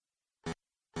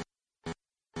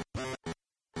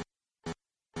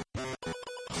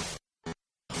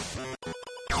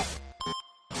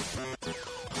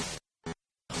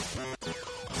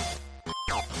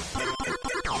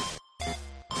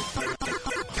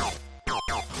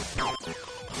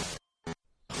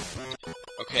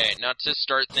Okay, not to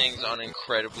start things on an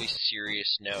incredibly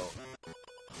serious note,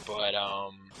 but,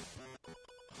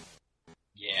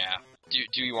 yeah.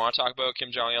 Do you want to talk about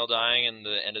Kim Jong-il dying and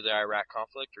the end of the Iraq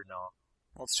conflict, or no?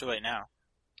 Well, it's too late now.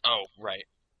 Oh, right.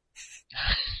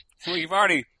 Well, you've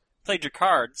already played your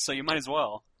cards, so you might as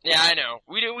well. Yeah, I know.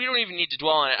 We don't even need to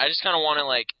dwell on it. I just kind of want to,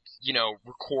 like,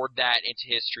 record that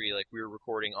into history like we were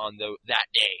recording on that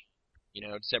day.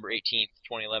 December 18th,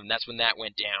 2011. That's when that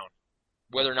went down.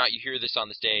 Whether or not you hear this on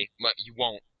this day, you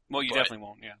won't. Well, you definitely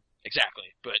won't, yeah.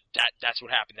 Exactly. But that's what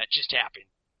happened. That just happened.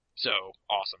 So,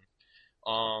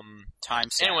 awesome. Time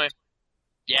stamp. Anyway.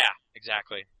 Yeah,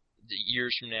 exactly.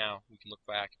 Years from now, we can look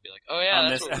back and be like, oh yeah, on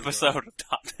that's this what we were episode doing. of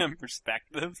Top Down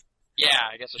Perspective. Yeah,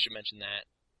 I guess I should mention that.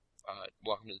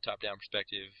 Welcome to the Top Down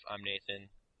Perspective. I'm Nathan.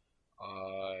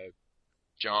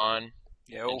 John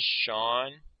and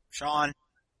Sean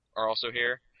are also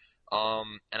here.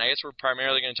 And I guess we're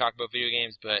primarily going to talk about video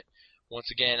games, but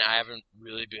once again, I haven't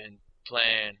really been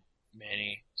playing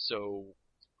many. So,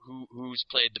 who's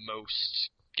played the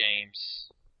most games?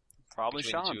 Probably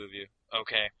between Sean. the two of you.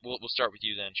 Okay, we'll start with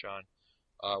you then, Sean.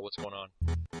 What's going on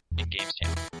in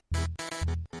Gamestown?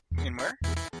 In where?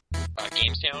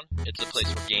 Gamestown. It's a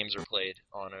place where games are played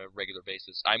on a regular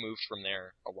basis. I moved from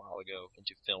there a while ago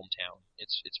into Film Town.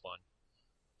 It's fun,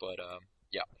 but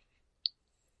yeah.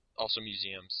 Also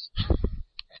museums.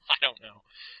 I don't know.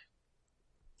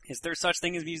 Is there such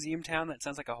thing as Museum Town? That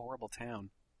sounds like a horrible town.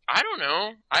 I don't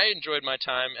know. I enjoyed my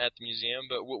time at the museum,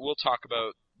 but we'll talk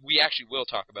about. We actually will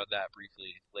talk about that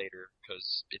briefly later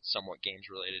because it's somewhat games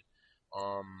related.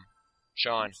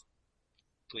 Sean,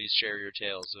 please share your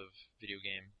tales of video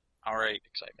game. All right.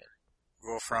 Excitement.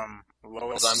 Go from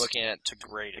lowest I'm looking at to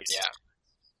greatest. Yeah.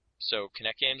 So,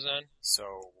 Kinect games then?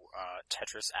 So,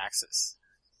 Tetris Axis.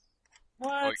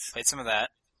 What? Played some of that.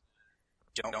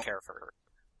 Don't care for her.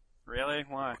 Really?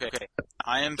 Why? Okay.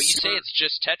 I am. But you say it's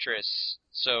just Tetris,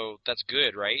 so that's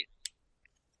good, right?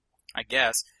 I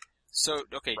guess. So,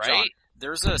 okay, right? John,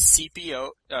 there's a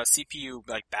CPU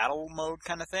like battle mode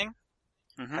kind of thing.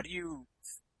 Mm-hmm. How do you,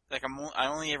 like, I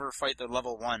only ever fight the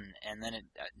level 1, and then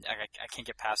I can't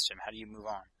get past him. How do you move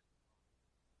on?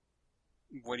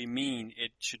 What do you mean?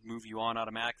 It should move you on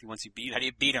automatically once you beat him. How do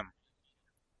you beat him?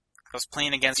 I was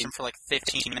playing against him for like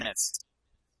 15 minutes.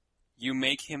 You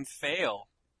make him fail.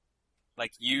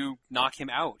 Like, you knock him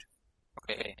out.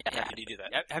 Okay, yeah, how do you do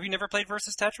that? Have you never played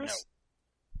Versus Tetris? No.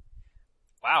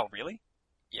 Wow, really?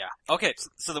 Yeah. Okay,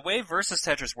 so the way Versus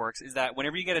Tetris works is that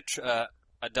whenever you get a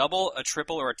double, a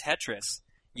triple, or a Tetris,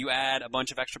 you add a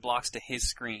bunch of extra blocks to his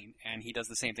screen, and he does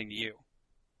the same thing to you.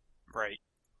 Right.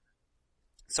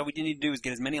 So what you need to do is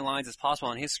get as many lines as possible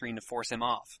on his screen to force him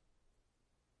off.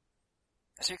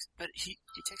 But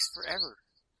it takes forever.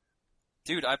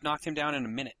 Dude, I've knocked him down in a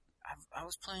minute. I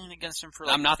was playing against him for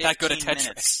like I'm not that good at 15 Tetris.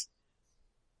 minutes.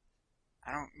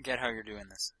 I don't get how you're doing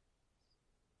this.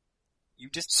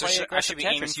 You just So play I aggressive should be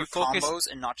aiming Tetris. You for focus.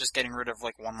 combos and not just getting rid of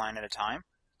like one line at a time?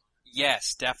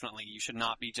 Yes, definitely. You should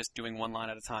not be just doing one line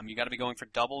at a time. You got to be going for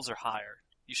doubles or higher.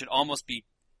 You should almost be.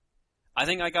 I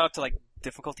think I got up to like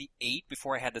difficulty 8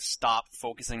 before I had to stop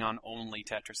focusing on only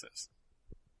Tetrises.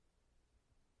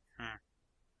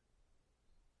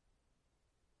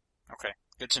 Okay,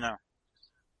 good to know.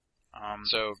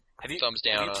 So, thumbs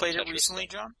down. Have you played on it Tetris recently,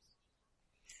 then. John?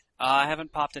 I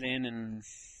haven't popped it in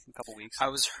a couple weeks. I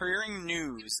was hearing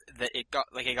news that it got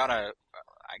a,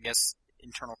 I guess,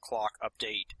 internal clock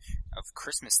update of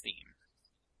Christmas theme.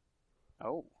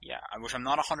 Oh. Yeah, which I'm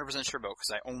not 100% sure about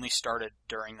because I only started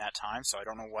during that time, so I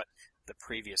don't know what the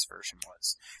previous version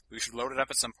was. We should load it up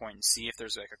at some point and see if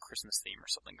there's like a Christmas theme or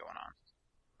something going on.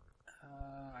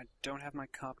 I don't have my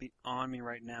copy on me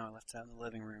right now. I left it out in the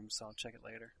living room, so I'll check it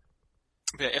later.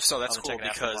 Yeah, if so, that's I'll cool check it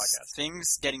after the because podcast.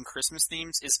 things getting Christmas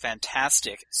themes is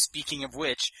fantastic. Speaking of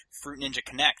which, Fruit Ninja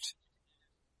Connect.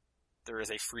 There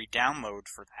is a free download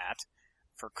for that,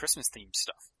 for Christmas themed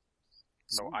stuff.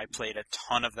 So I played a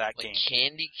ton of that Like game.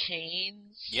 candy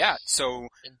canes? Yeah, so...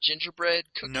 And gingerbread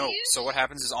cookies? No, so what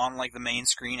happens is on like the main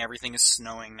screen, everything is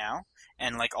snowing now,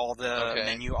 and like all the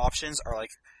menu options are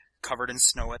like covered in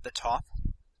snow at the top,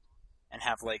 and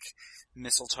have like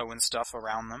mistletoe and stuff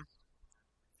around them.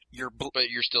 But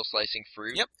you're still slicing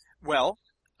fruit? Yep. Well,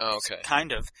 Oh, okay.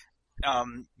 kind of.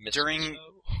 During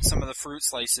Mistletoe? some of the fruit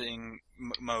slicing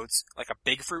modes, like a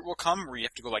big fruit will come where you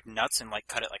have to go like nuts and like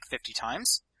cut it like 50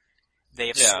 times. They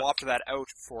have swapped that out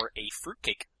for a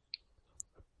fruitcake,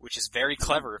 which is very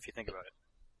clever if you think about it.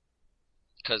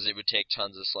 Because it would take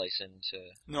tons of slicing to...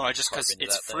 No, just because into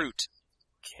it's that thing. fruit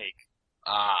cake.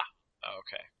 Ah,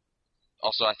 okay.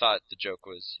 Also, I thought the joke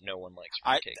was no one likes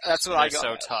fruitcake. That's what I They're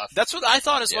got. so tough. That's what I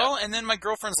thought as Yeah. well. And then my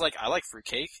girlfriend's like, "I like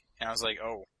fruitcake," And I was like,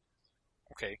 oh,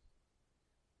 okay.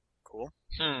 Cool.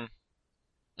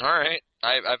 Alright.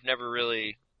 I've never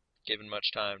really given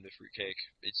much time to fruitcake.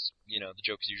 It's, the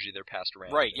joke is usually they're passed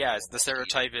around. Right, yeah. The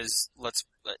stereotype is,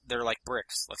 they're like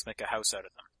bricks. Let's make a house out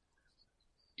of them.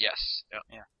 Yes. Yeah.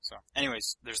 Yeah. So,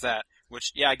 anyways, there's that.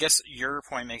 Which, yeah, I guess your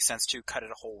point makes sense too. Cut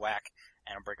it a whole whack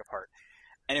and it'll break apart.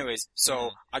 Anyways,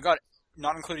 so I got,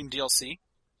 not including DLC.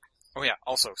 Oh yeah,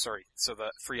 also, sorry. So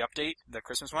the free update, the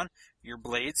Christmas one, your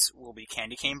blades will be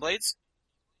candy cane blades.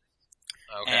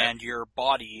 Okay. And your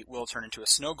body will turn into a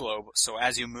snow globe, so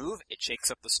as you move, it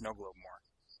shakes up the snow globe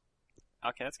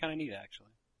more. Okay, that's kind of neat,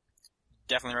 actually.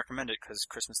 Definitely recommend it, because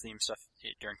Christmas-themed stuff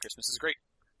during Christmas is great.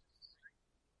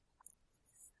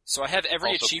 So I have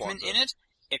every Also achievement in it,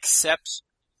 except,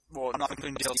 well, not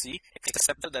including DLC,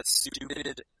 except for that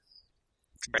stupid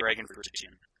dragon fruit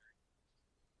achievement.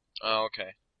 Oh,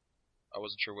 okay. I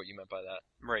wasn't sure what you meant by that.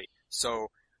 Right.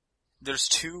 So, there's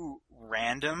 2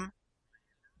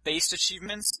 random-based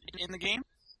achievements in the game,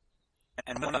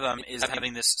 and one of them is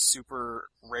having this super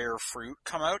rare fruit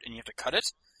come out, and you have to cut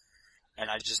it, and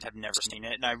I just have never seen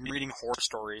it, and I'm reading horror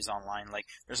stories online, like,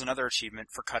 there's another achievement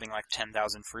for cutting, like,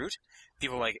 10,000 fruit.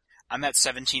 People are like, I'm at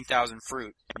 17,000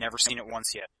 fruit, I've never seen it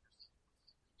once yet.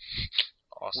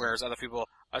 Awesome. Whereas other people,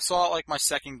 I saw it like my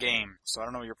second game, so I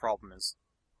don't know what your problem is.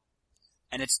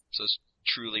 And it's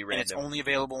truly random. And it's only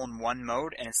available in one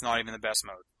mode, and it's not even the best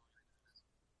mode.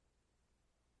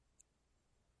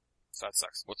 So that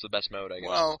sucks. What's the best mode, I guess?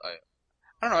 Well, I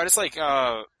don't know, it's like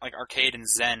arcade and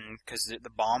Zen, because the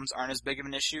bombs aren't as big of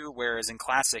an issue, whereas in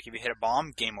Classic, if you hit a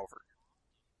bomb, game over.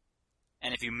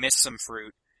 And if you miss some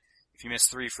fruit, if you miss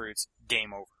 3 fruits,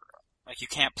 game over. Like, you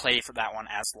can't play for that one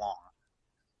as long.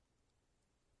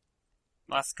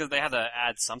 Well, that's because they had to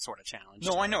add some sort of challenge.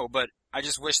 No, I know, but I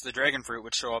just wish the dragon fruit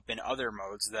would show up in other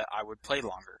modes that I would play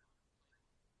longer.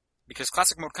 Because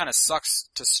Classic mode kind of sucks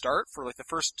to start. For like the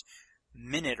first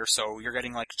minute or so, you're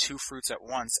getting like 2 fruits at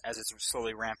once as it's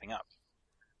slowly ramping up.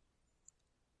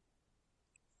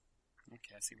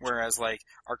 Okay, I see. Whereas like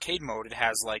arcade mode, it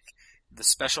has like the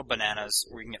special bananas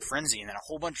where you can get frenzy, and then a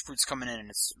whole bunch of fruits coming in, and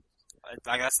it's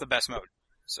like that's the best mode.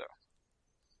 So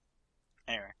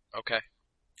anyway, okay.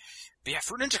 But yeah,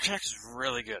 Fruit Ninja Connect is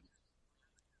really good.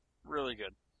 Really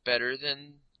good. Better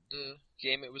than the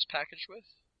game it was packaged with?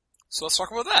 So let's talk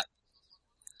about that.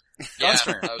 Yeah, I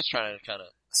was trying to kind of...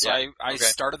 So yeah, I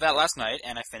started that last night,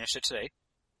 and I finished it today.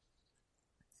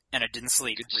 And I didn't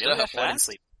sleep. Really? Well, I didn't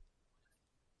sleep.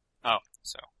 Oh.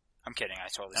 So, I'm kidding, I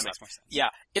totally slept. That makes more sense. Yeah,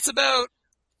 it's about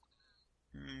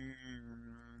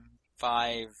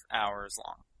 5 hours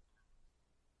long.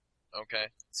 Okay.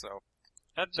 So...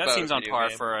 That seems on par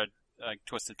for a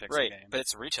Twisted Pixel game. Right, but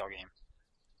it's a retail game.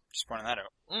 Just pointing that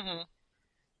out. Mm-hmm.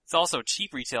 It's also a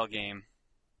cheap retail game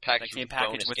that came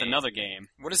packaged with another game.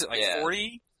 What is it, like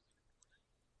 40?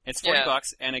 It's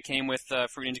 $40, and it came with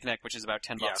Fruit Ninja Connect, which is about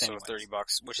 $10 Yeah, so anyways.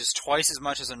 $30, which is twice as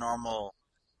much as a normal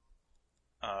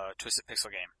Twisted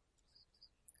Pixel game.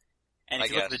 And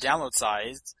if you look at the download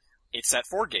size, it's at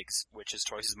 4 gigs, which is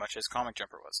twice as much as Comic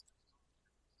Jumper was.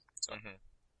 So. Mm-hmm.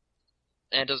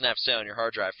 And it doesn't have to stay on your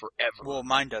hard drive forever. Well,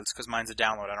 mine does, because mine's a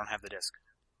download. I don't have the disc.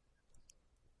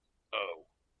 Oh.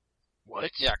 What?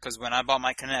 Yeah, because when I bought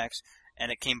my Connect, and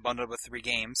it came bundled with 3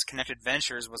 games, Connect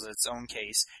Adventures was its own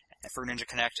case, and Fruit Ninja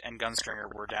Connect and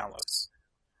Gunstringer were downloads.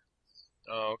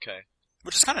 Oh, okay.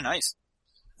 Which is kind of nice.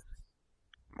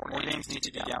 More games need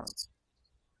to be downloads.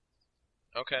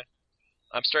 Okay.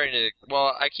 I'm starting to...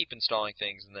 Well, I keep installing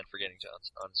things and then forgetting to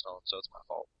uninstall them, so it's my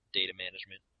fault. Data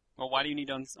management. Well, why do you need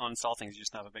to uninstall things? You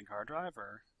just have a big hard drive,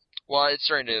 or? Well, it's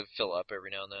starting to fill up every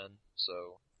now and then,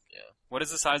 so, yeah. What is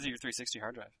the size of your 360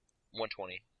 hard drive?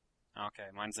 120.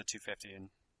 Okay, mine's a 250, and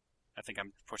I think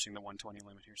I'm pushing the 120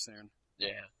 limit here soon.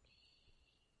 Yeah.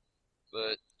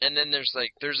 And then there's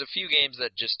a few games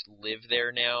that just live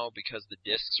there now because the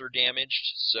discs are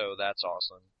damaged, so that's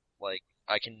awesome. Like,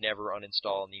 I can never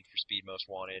uninstall Need for Speed Most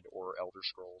Wanted or Elder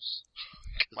Scrolls.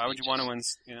 Why would you want to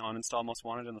uninstall Most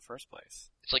Wanted in the first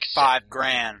place? It's like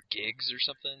 $5,000 gigs or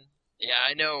something. Yeah,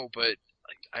 I know, but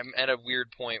I'm at a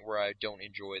weird point where I don't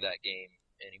enjoy that game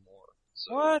anymore.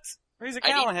 So what? Raise a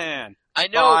Callahan. I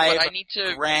know, but I need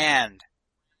to $5,000.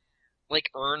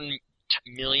 Earn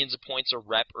millions of points a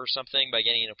rep or something by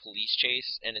getting in a police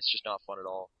chase, and it's just not fun at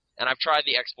all. And I've tried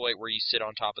the exploit where you sit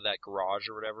on top of that garage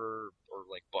or whatever, or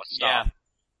bus stop. Yeah.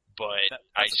 But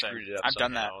I screwed it up. I've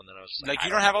done that. And then I was just you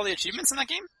don't have all the achievements in that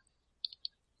game?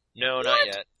 No, not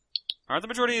yet. Aren't the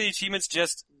majority of the achievements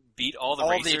just beat all the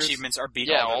racers? All the achievements are beat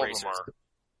all the the racers. Of them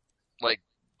are.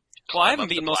 Well, I haven't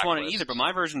beaten Most Wanted either, but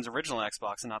my version's original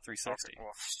Xbox and not 360. Okay.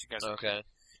 Well, you guys okay.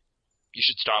 You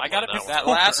should stop. I got that. That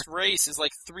last race is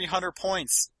like 300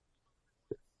 points.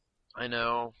 I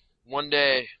know. One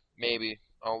day, maybe,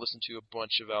 I'll listen to a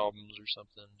bunch of albums or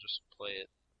something, just play it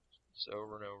just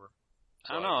over and over.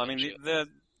 I don't know. I mean, the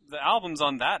albums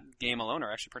on that game alone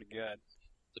are actually pretty good.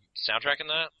 The soundtrack in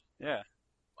that? Yeah.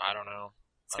 I don't know.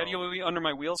 It's got You'll Be Under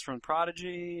My Wheels from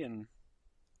Prodigy, and...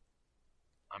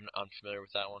 I'm unfamiliar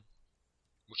with that one.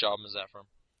 Which album is that from?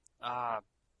 I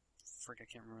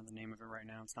can't remember the name of it right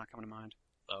now. It's not coming to mind.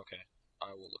 Okay.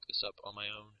 I will look this up on my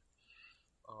own.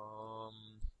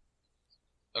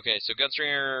 Okay, so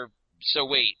Gunstringer... So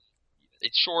wait.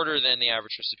 It's shorter than the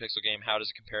average Twisted Pixel game. How does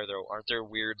it compare, though? Aren't there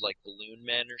weird, like, balloon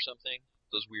men or something?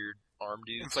 Those weird arm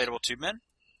dudes? Inflatable tube men?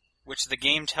 Which the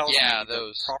game tells me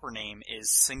the proper name is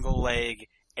single-leg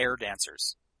air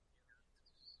dancers.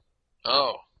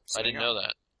 Oh, so I didn't know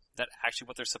that. Is that actually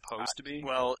what they're supposed to be?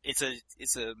 Well, it's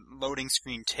a loading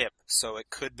screen tip, so it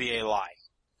could be a lie.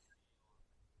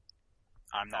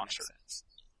 I'm not sure. Sense.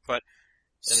 But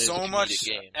so much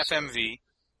game, FMV.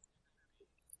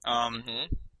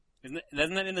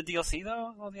 Isn't that in the DLC,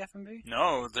 though, all the FMV?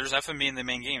 No, there's FMV in the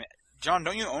main game. John,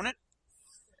 don't you own it?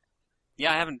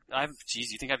 Yeah, I haven't.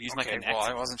 Jeez, you think I've used my Kinect? Well,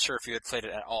 I wasn't sure if you had played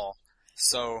it at all.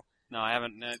 So no, I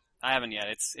haven't. I haven't yet.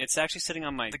 It's actually sitting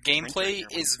on my. The gameplay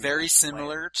is very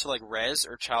similar to like Rez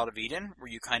or Child of Eden,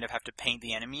 where you kind of have to paint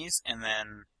the enemies and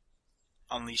then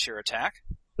unleash your attack.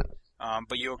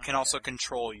 But you can also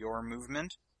control your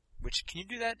movement. Which can you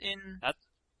do that in?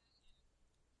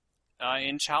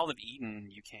 In Child of Eden,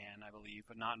 you can, I believe,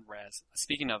 but not in Rez.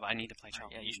 Speaking of, I need to play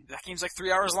Child of Eden. That game's like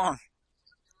 3 hours long.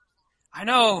 I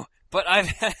know, but I've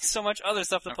had so much other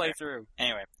stuff to play through.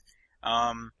 Anyway,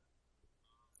 and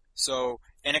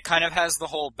it kind of has the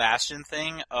whole Bastion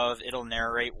thing of it'll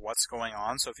narrate what's going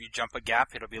on. So if you jump a gap,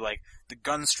 it'll be like the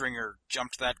Gunstringer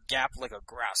jumped that gap like a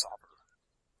grasshopper,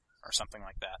 or something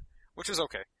like that, which is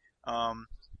okay.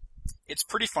 It's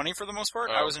pretty funny for the most part.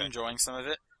 I was enjoying some of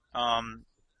it.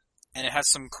 And it has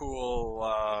some cool,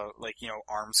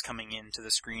 arms coming into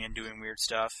the screen and doing weird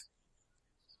stuff.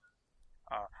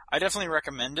 I definitely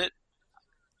recommend it.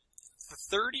 The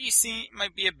 30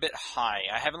 might be a bit high.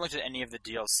 I haven't looked at any of the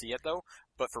DLC yet, though.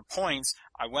 But for points,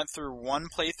 I went through one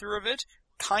playthrough of it,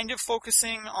 kind of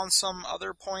focusing on some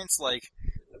other points, like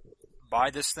buy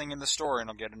this thing in the store and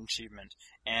I'll get an achievement.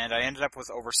 And I ended up with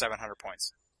over 700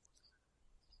 points.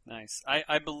 Nice.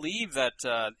 I believe that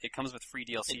it comes with free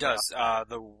DLC. It does.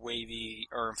 The wavy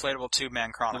or inflatable Tube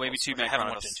Man Chronicles. The wavy Tube Man Chronicles. I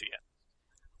haven't looked into yet.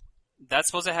 That's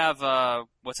supposed to have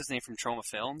what's his name from Troma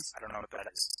Films? I don't know what that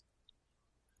is.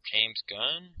 James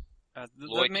Gunn? The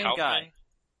main Kaufman? Guy.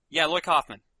 Yeah, Lloyd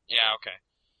Kaufman. Yeah, okay.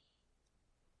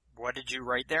 What did you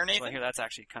write there, Nathan? So I hear that's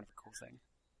actually kind of a cool thing.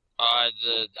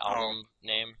 The album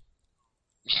name.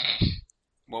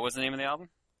 What was the name of the album?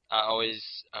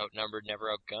 Always Outnumbered, Never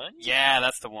Outgunned? Yeah,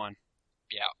 that's the one.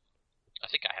 Yeah. I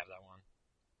think I have that one.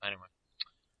 Anyway.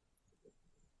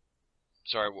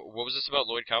 Sorry, what was this about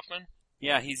Lloyd Kaufman?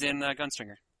 Yeah, he's in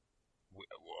Gunstringer.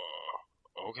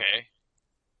 Whoa. Okay.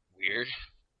 Weird.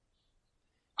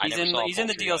 He's in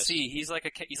the DLC. He's like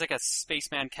a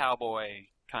spaceman cowboy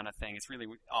kind of thing. It's really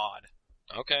odd.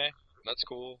 Okay, that's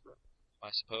cool. I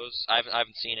suppose I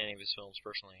haven't seen any of his films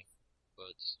personally,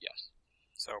 but yes.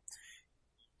 So,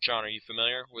 Sean, are you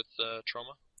familiar with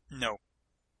Troma? No.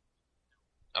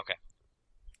 Okay.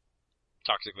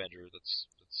 Toxic Avenger. That's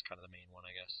kind of the main one,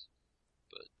 I guess.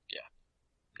 But yeah,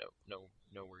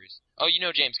 no worries. Oh, you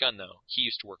know James Gunn though. He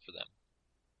used to work for them.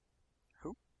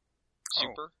 Who?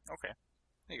 Super. Oh, okay.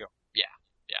 There you go.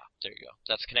 Yeah, there you go.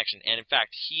 That's the connection. And in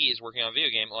fact, he is working on a video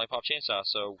game, Lollipop Chainsaw,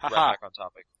 so right back on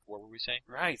topic. What were we saying?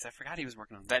 Right, I forgot he was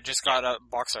working on that. That just got a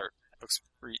box art. Looks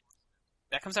pretty...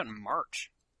 That comes out in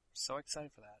March. So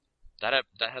excited for that.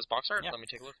 That has box art? Yeah. Let me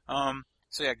take a look.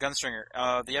 So yeah, Gunstringer.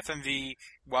 The FMV,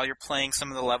 while you're playing some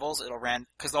of the levels, it'll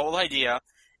because the whole idea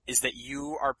is that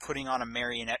you are putting on a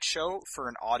marionette show for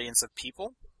an audience of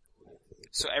people.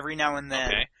 So every now and then...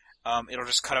 Okay. It'll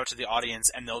just cut out to the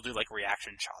audience and they'll do like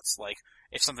reaction shots. Like,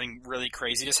 if something really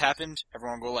crazy just happened,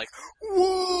 everyone will go like,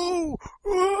 whoa!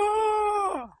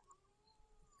 Whoa!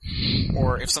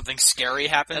 Or if something scary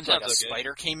happened, like a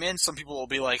spider came in, some people will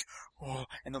be like, oh,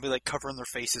 and they'll be like covering their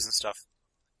faces and stuff.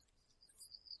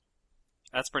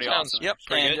 That's pretty awesome. Yep,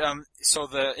 and so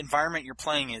the environment you're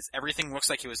playing is, everything looks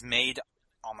like it was made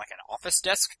on like an office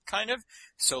desk, kind of.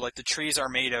 So like the trees are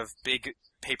made of big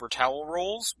paper towel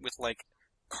rolls with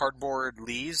cardboard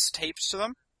leaves taped to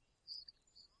them.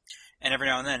 And every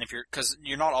now and then, because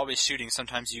you're not always shooting,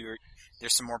 sometimes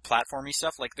there's some more platformy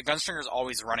stuff. Like the Gunstringer is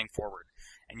always running forward,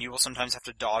 and you will sometimes have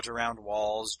to dodge around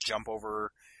walls, jump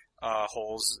over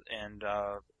holes, and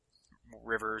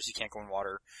rivers, you can't go in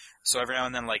water. So every now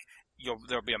and then, like,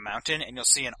 there'll be a mountain, and you'll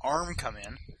see an arm come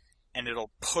in, and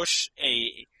it'll push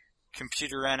a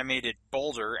computer-animated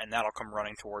boulder, and that'll come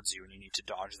running towards you, and you need to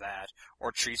dodge that.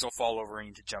 Or trees will fall over, and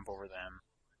you need to jump over them.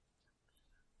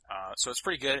 So it's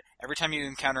pretty good. Every time you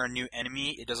encounter a new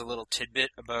enemy, it does a little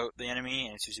tidbit about the enemy,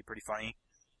 and it's usually pretty funny.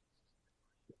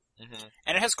 Mm-hmm.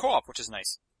 And it has co-op, which is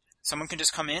nice. Someone can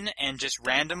just come in and just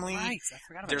randomly,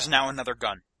 there's now another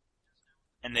gun.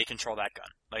 And they control that gun.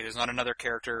 Like, there's not another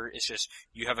character, it's just,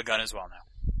 you have a gun as well now.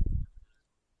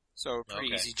 So,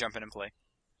 pretty easy jump in and play.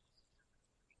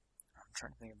 I'm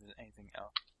trying to think if there's anything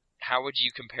else. How would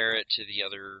you compare it to the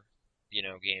other,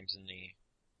 games in the...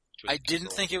 I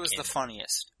didn't think it was the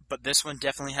funniest, but this one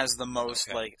definitely has the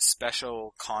most,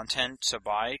 special content to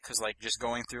buy, because, just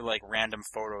going through, random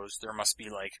photos, there must be,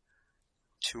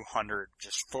 200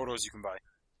 just photos you can buy.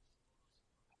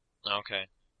 Okay.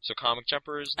 So Comic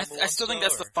Jumper is number one? I still think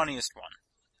that's the funniest one.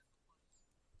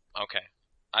 Okay.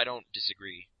 I don't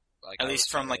disagree. At least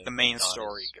from, the main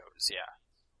story goes, yeah.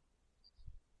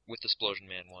 With the Splosion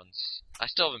Man ones. I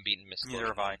still haven't beaten Miss Splosion. Neither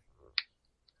have I.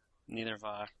 Neither have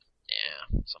I.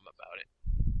 Yeah, something about it.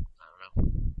 I don't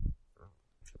know.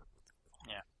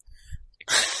 Yeah.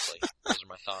 Exactly. Those are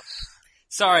my thoughts.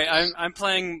 Sorry, I'm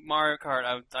playing Mario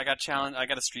Kart. I got challenged. I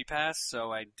got a Street Pass,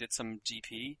 so I did some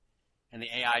GP, and the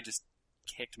AI just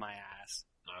kicked my ass.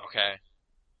 Okay.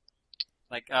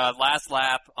 Last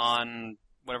lap on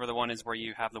whatever the one is where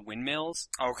you have the windmills.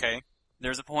 Okay.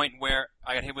 There's a point where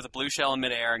I got hit with a blue shell in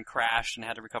midair and crashed and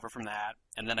had to recover from that,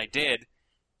 and then I did,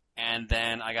 and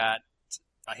then I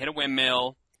hit a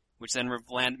windmill, which then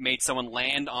made someone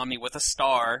land on me with a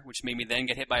star, which made me then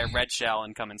get hit by a red shell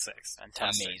and come in sixth.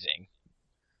 Fantastic. Amazing.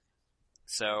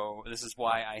 So, this is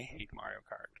why I hate Mario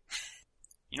Kart.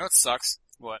 You know what sucks?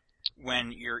 What?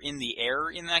 When you're in the air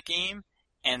in that game,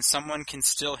 and someone can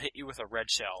still hit you with a red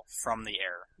shell from the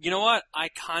air. You know what? I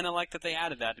kind of like that they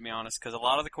added that, to be honest, because a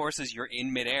lot of the courses you're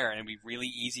in midair, and it'd be really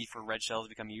easy for red shells to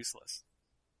become useless.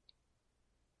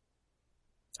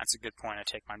 That's a good point. I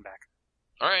take mine back.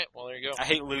 Alright, well there you go. I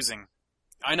hate losing.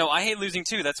 I know, I hate losing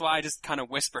too. That's why I just kind of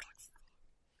whispered.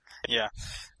 Yeah.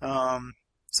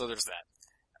 So there's that.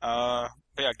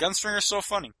 But yeah, Gunstringer's so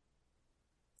funny.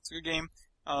 It's a good game.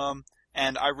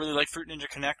 And I really like Fruit Ninja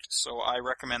Connect, so I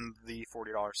recommend the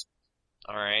 $40.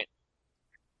 Alright.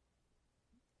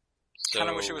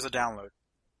 Kinda wish it was a download.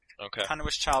 Okay. Kinda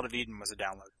wish Child of Eden was a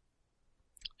download.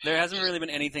 There hasn't really been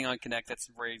anything on Connect that's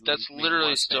very... That's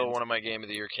literally still one of my Game of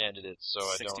the Year candidates, so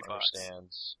I don't understand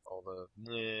all the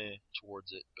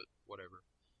towards it, but whatever.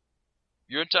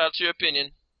 You're entitled to your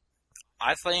opinion.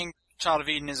 I think Child of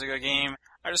Eden is a good game.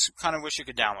 I just kind of wish you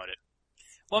could download it.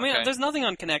 Well, I mean, there's nothing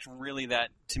on Connect really that,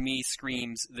 to me,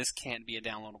 screams, this can't be a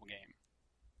downloadable game.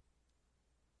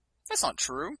 That's not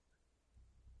true.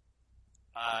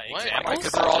 Examples?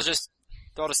 Because they're all just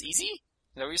easy? Is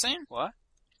that what you're saying? What?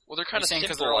 Well, they're kind of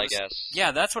simple, I guess.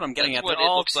 Yeah, that's what I'm getting at. What they're it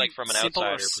all looks like from an simple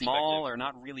outsider or small perspective. or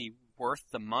not really worth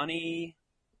the money.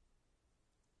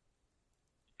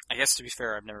 I guess to be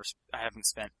fair, I haven't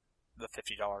spent the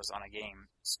 $50 on a game.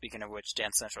 Speaking of which,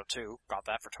 Dance Central 2 got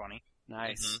that for $20.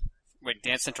 Nice. Mm-hmm. Wait,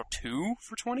 Dance Central 2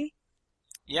 for $20?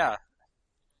 Yeah.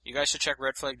 You guys should check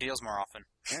Red Flag deals more often.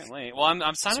 Apparently. Well,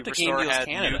 I'm signed up to Game Deals had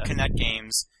Canada. New Connect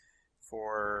games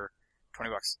for $20.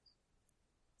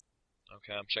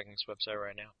 Okay, I'm checking this website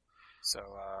right now. So,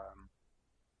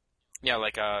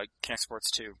 Connect Sports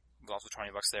 2 was also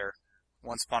 $20 there.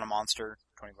 Once Upon a Monster,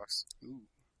 $20. Ooh.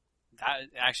 That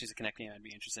actually is a Connect game I'd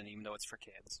be interested in, even though it's for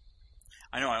kids.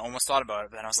 I know, I almost thought about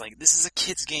it, but then I was like, this is a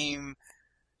kid's game.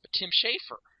 But Tim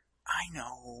Schafer. I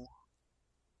know.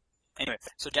 Anyway,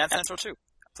 so Dance Central 2.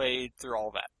 I played through all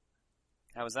of that.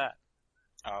 How was that?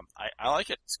 I like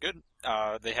it. It's good.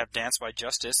 They have Dance by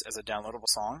Justice as a downloadable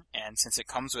song, and since it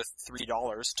comes with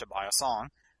 $3 to buy a song,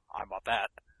 I bought that.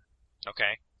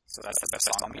 Okay. So that's the best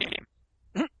song in the game.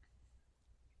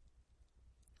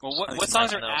 Well, what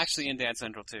songs are actually in Dance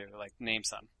Central 2? Like, name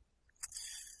some.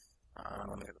 Let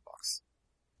me look at the box.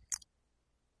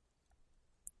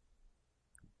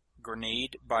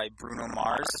 Grenade by Bruno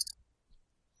Mars.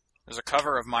 There's a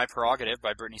cover of My Prerogative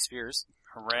by Britney Spears.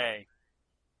 Hooray.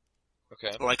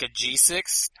 Okay. Like a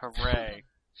G6. Hooray.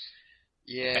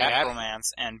 Yeah. Bad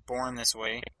Romance and Born This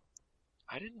Way.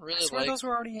 I didn't really I swear like those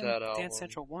were already in that Dance album.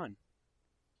 Central 1.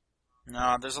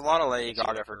 No, there's a lot of Lady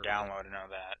Gaga for download, I know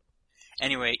that.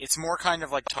 Anyway, it's more kind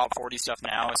of like top 40 stuff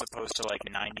now as opposed to like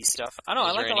 90 stuff. I know, I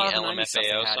Is like there a lot of any the 90s stuff they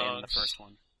LMFAO had in songs? the first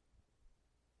one.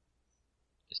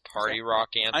 Is Party Rock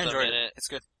Anthem I enjoyed in it? It's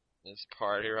good. Is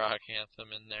Party Rock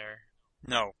Anthem in there?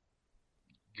 No.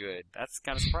 Good. That's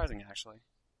kind of surprising, actually.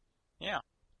 Yeah.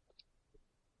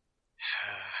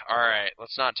 Alright,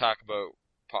 let's not talk about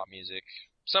pop music.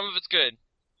 Some of it's good.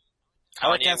 I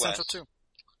like Dance Central too.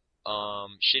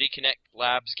 Shitty Connect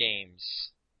Labs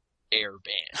games.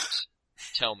 Airband.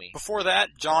 Tell me. Before that,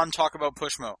 John, talk about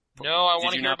Pushmo. No, I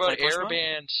want to hear about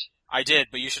Airband. I did,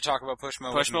 but you should talk about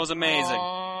Pushmo. Pushmo's amazing.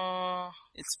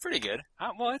 It's pretty good.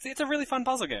 Well, it's a really fun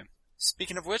puzzle game.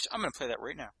 Speaking of which, I'm going to play that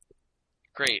right now.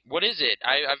 Great. What is it?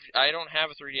 I don't have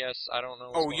a 3DS. I don't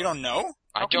know. Oh, you don't know?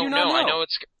 I don't know. I know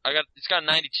it's got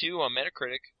 92 on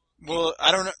Metacritic. Well,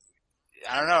 I don't know.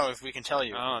 I don't know if we can tell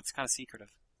you. Oh, it's kind of secretive.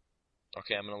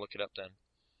 Okay, I'm going to look it up then.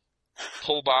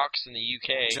 Pullbox in the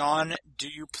UK. John, do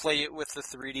you play it with the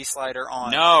 3D slider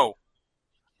on? No.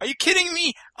 Are you kidding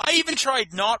me? I even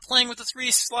tried not playing with the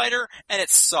 3D slider, and it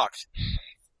sucked.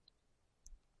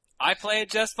 I play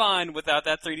it just fine without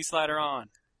that 3D slider on.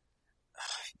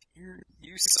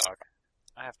 You suck.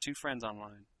 I have 2 friends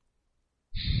online.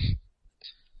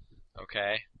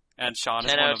 Okay. And Sean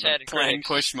is one of them playing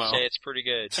Pushmo. Say it's pretty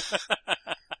good.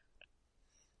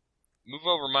 Move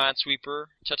over, Minesweeper.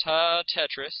 Ta-ta,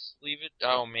 Tetris. Leave it.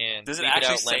 Oh, man. Does it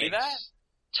actually say that?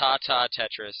 Ta-ta,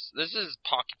 Tetris. This is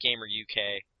Pocket Gamer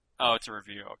UK. Oh, it's a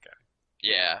review. Okay.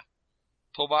 Yeah.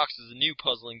 Pullbox is the new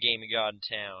puzzling gaming god in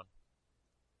town.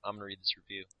 I'm gonna read this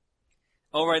review.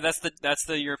 Oh, right. That's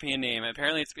the European name.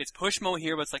 Apparently, it's Pushmo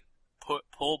here, but it's like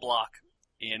pull block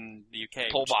in the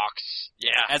UK. Pullbox. Yeah.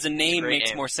 As a name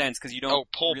makes more sense because you don't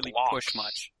really push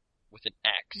much. With an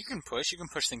X. You can push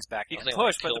things back. You can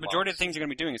push, but the majority of the things you're going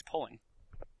to be doing is pulling.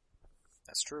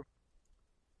 That's true.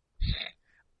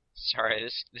 Sorry,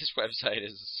 this website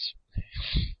is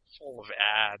full of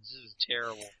ads. This is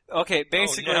terrible. Okay,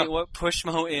 basically what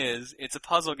Pushmo is, it's a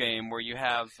puzzle game where you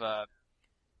have,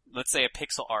 let's say a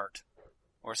pixel art,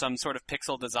 or some sort of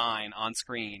pixel design on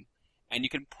screen, and you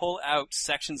can pull out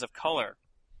sections of color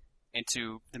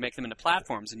to make them into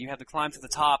platforms, and you have to climb to the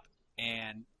top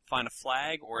and find a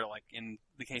flag, or like in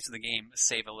the case of the game,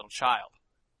 save a little child.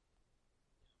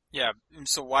 Yeah,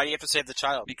 so why do you have to save the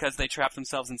child? Because they trap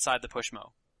themselves inside the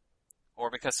Pushmo. Or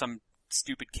because some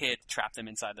stupid kid trapped them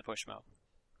inside the Pushmo.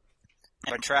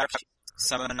 But trapped,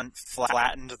 someone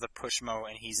flattened the Pushmo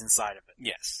and he's inside of it.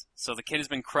 Yes. So the kid has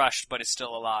been crushed but is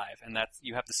still alive, and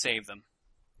you have to save them.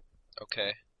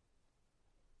 Okay.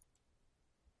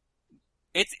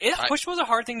 Pushmo's a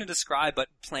hard thing to describe, but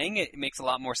playing it makes a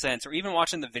lot more sense. Or even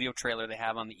watching the video trailer they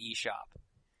have on the eShop.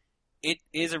 It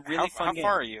is a really fun game. How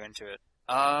far are you into it?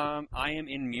 I am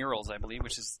in Murals, I believe,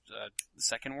 which is the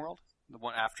second world, the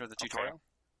one after the tutorial.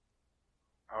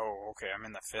 Oh, okay. I'm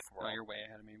in the 5th world. Oh, you're way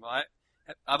ahead of me. Well,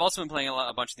 I've also been playing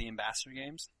a bunch of the Ambassador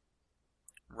games.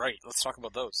 Right. Let's talk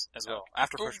about those as well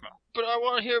after Pushmo. But I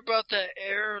want to hear about the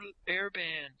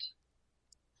Airband.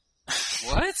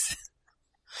 What?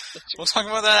 We'll talk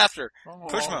about that after. Oh.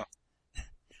 Pushmo.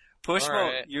 Pushmo.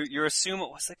 Right. You're Sumo.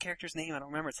 What's that character's name? I don't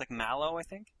remember. It's like Mallow, I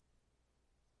think.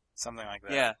 Something like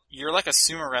that. Yeah. You're like a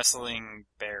sumo wrestling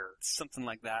bear. Something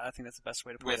like that. I think that's the best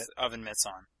way to put it. With oven mitts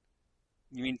on.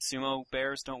 You mean sumo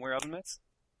bears don't wear oven mitts?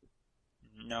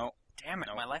 No. Damn it,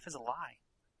 my life is a lie.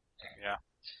 Yeah.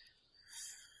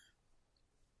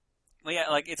 Well, yeah,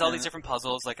 like, it's all these different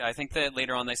puzzles. Like, I think that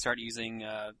later on they start using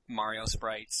Mario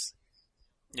sprites.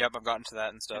 Yep, I've gotten to that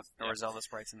and stuff. Or Zelda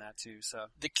sprites in that, too, so...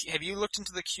 Have you looked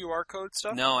into the QR code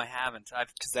stuff? No, I haven't.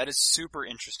 Because that is super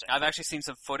interesting. I've actually seen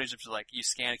some footage of, like, you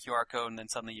scan a QR code and then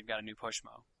suddenly you've got a new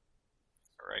Pushmo.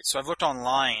 Alright, so I've looked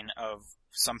online of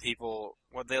some people,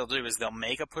 what they'll do is they'll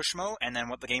make a Pushmo, and then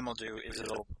what the game will do is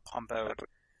it'll pump out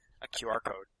a QR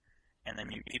code. And then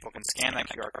people can scan that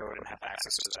QR code and have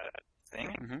access to that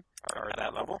thing, or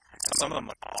that level. And some of them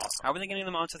look awesome. How are they getting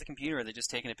them onto the computer? Are they just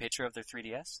taking a picture of their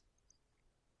 3DS?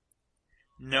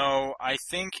 No, I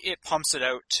think it pumps it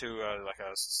out to a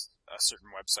certain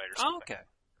website or something. Oh, okay.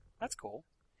 That's cool.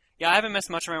 Yeah, I haven't messed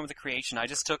much around with the creation. I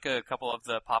just took a couple of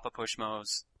the Papa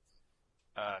Pushmo's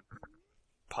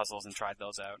puzzles and tried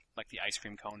those out, like the ice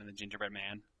cream cone and the gingerbread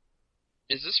man.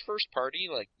 Is this first party?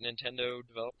 Like, Nintendo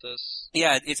developed this?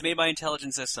 Yeah, it's made by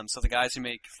Intelligent Systems, so the guys who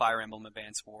make Fire Emblem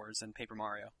Advance Wars and Paper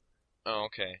Mario. Oh,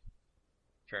 okay.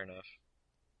 Fair enough.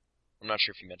 I'm not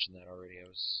sure if you mentioned that already.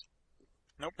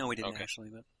 Nope. No, we didn't actually,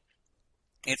 but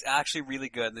it's actually really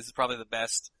good. This is probably the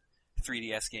best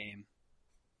 3DS game,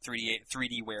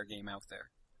 3D-ware game out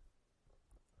there.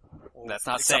 Well, that's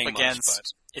not saying much, but...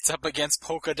 It's up against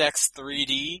Pokédex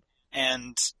 3D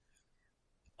and...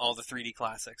 all the 3D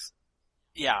classics.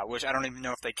 Yeah, which I don't even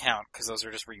know if they count, because those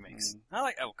are just remakes. I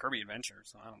like Kirby Adventure,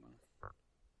 so I don't know.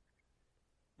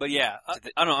 But yeah,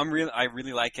 I don't know, I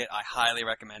really like it. I highly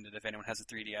recommend it if anyone has a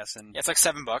 3DS. And yeah, it's like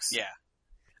 $7. Yeah.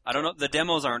 I don't know, the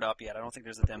demos aren't up yet. I don't think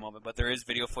there's a demo of it, but there is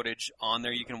video footage on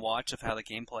there you can watch of how the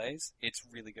game plays. It's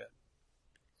really good.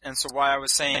 And so why I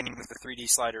was saying the 3D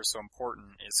slider is so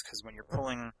important is because when you're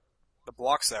pulling the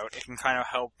blocks out, it can kind of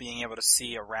help being able to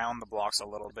see around the blocks a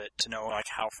little bit to know like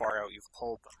how far out you've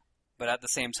pulled them. But at the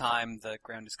same time, the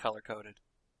ground is color-coded.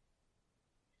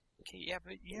 Okay, yeah,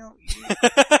 but you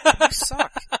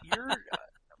suck.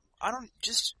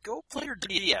 Just go play your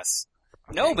DS.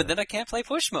 Okay? No, but then I can't play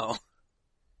Pushmo.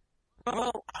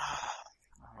 Well,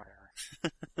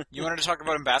 whatever. You wanted to talk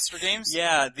about Ambassador games?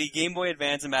 Yeah, the Game Boy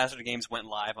Advance Ambassador games went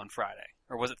live on Friday.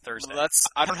 Or was it Thursday? Well,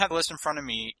 I don't have the list in front of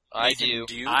me. I Nathan, do.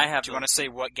 Do you want to say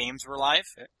what games were live?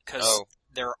 Because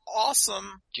they're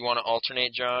awesome. Do you want to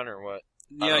alternate, John, or what?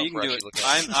 Yeah, you can do it.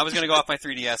 I was going to go off my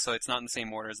 3DS, so it's not in the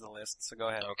same order as the list, so go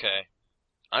ahead. Okay.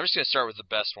 I'm just going to start with the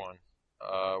best one.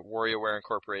 WarioWare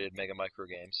Incorporated Mega Micro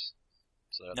Games.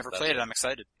 So Never played it. I'm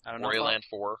excited. I don't know. Wario Land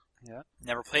 4. Yeah.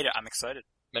 Never played it. I'm excited.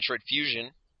 Metroid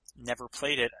Fusion. Never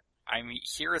played it. I mean,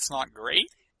 here it's not great.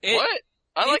 What?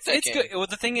 I like that game. It's good. Well,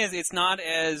 the thing is, it's not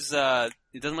as,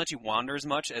 it doesn't let you wander as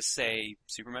much as, say,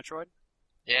 Super Metroid.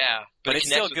 Yeah. But it it's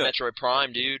connects still with good. Metroid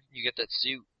Prime, dude. You get that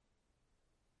suit.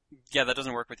 Yeah, that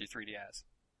doesn't work with your 3DS.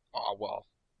 Oh, well.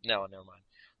 No, never mind.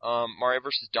 Mario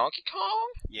vs. Donkey Kong?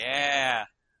 Yeah.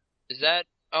 Is that...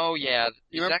 Oh, yeah.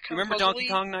 You remember Donkey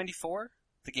Kong 94?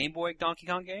 The Game Boy Donkey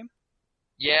Kong game?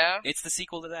 Yeah. It's the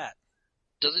sequel to that.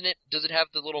 Does it have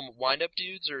the little wind-up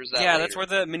dudes, or is that Yeah, later? that's where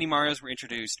the mini Marios were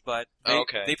introduced, but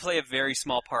they play a very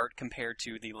small part compared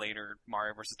to the later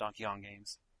Mario vs. Donkey Kong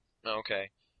games.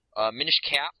 Okay. Minish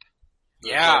Cap.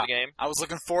 Yeah. The game. I was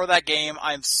looking for that game.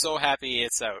 I'm so happy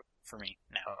it's out for me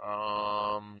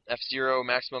now. F-Zero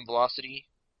Maximum Velocity.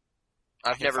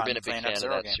 I've never been a big fan of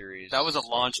that game. series. That was a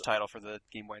launch title for the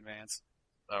Game Boy Advance.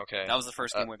 Okay. That was the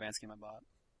first Game Boy Advance game I bought.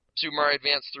 Super Mario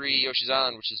Advance 3 Yoshi's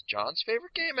Island, which is John's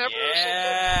favorite game ever.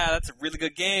 Yeah, that's a really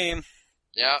good game.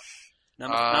 Yeah. Not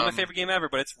my favorite game ever,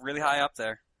 but it's really high up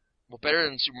there. Well, better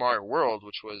than Super Mario World,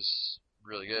 which was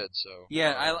really good. So.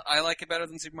 Yeah, I like it better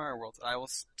than Super Mario World. I will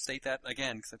state that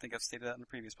again because I think I've stated that in the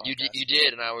previous podcast. You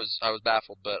did, and I was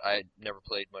baffled, but I never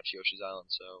played much Yoshi's Island,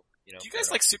 so you know. Do you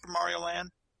guys like Super Mario Land?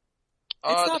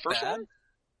 It's not the first bad. one.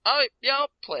 Yeah,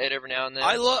 I'll play it every now and then.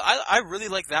 I really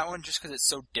like that one just because it's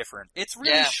so different. It's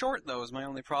really short though. Is my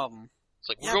only problem. It's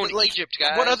like we're going to Egypt,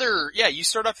 guys. What other? Yeah, you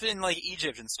start up in like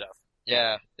Egypt and stuff.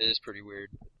 Yeah, it is pretty weird.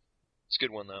 It's a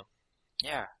good one though.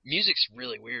 Yeah, music's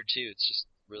really weird too. It's just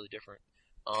really different.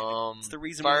 It's the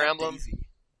reason Fire Emblem.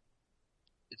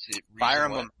 It's the Fire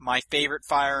Emblem. My favorite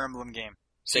Fire Emblem game.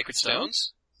 Sacred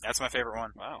Stones. That's my favorite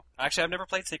one. Wow. Actually, I've never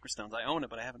played Sacred Stones. I own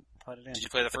it, but I haven't played it in. Did you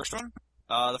play the first one?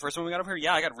 The first one we got up here?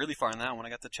 Yeah, I got really far in that one. I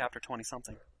got to chapter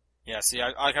 20-something. Yeah, see,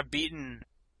 I've beaten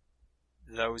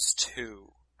those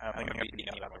two. I don't think I've beaten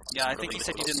the other one. Yeah, I think you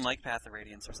said you didn't like Path of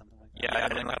Radiance or something like that. Yeah, I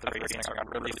didn't like Path of Radiance. I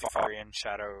got really far in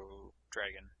Shadow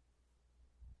Dragons?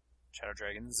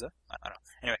 I don't know.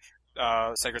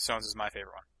 Anyway, Sacred Stones is my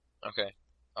favorite one. Okay.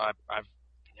 I've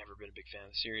never been a big fan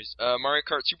of the series. Mario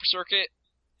Kart Super Circuit.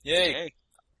 Yay!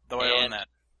 Though I own that.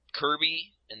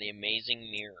 Kirby and the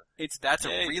Amazing Mirror. That's a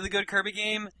really good Kirby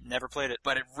game. Never played it.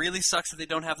 But it really sucks that they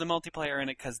don't have the multiplayer in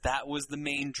it, because that was the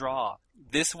main draw.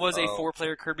 This was a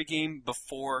 4-player Kirby game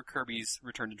before Kirby's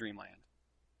Return to Dreamland.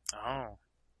 Oh.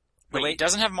 Wait, it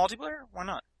doesn't have multiplayer? Why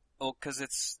not? Oh,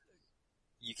 because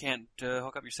you can't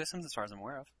hook up your systems as far as I'm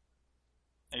aware of.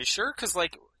 Are you sure? Because,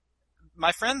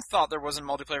 my friend thought there wasn't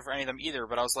multiplayer for any of them either,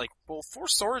 but I was like, well, Four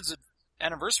Swords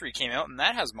Anniversary came out, and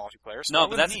that has multiplayer. So no,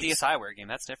 but that's a DSiWare game.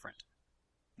 That's different.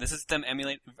 This is them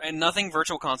emulate, and nothing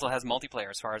Virtual Console has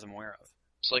multiplayer as far as I'm aware of.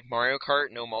 It's like Mario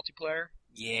Kart, no multiplayer?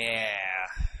 Yeah.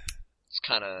 It's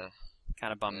kind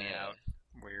of bummed me out.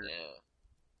 Weird.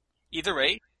 Yeah. Either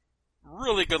way,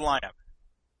 really good lineup.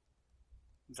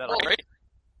 Is that all right?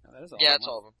 No, that is all that's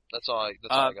all of them. That's all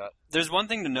I got. There's one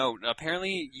thing to note.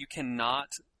 Apparently, you cannot.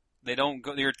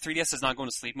 Your 3DS does not go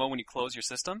into sleep mode when you close your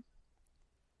system.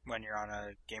 When you're on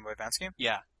a Game Boy Advance game?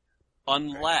 Yeah.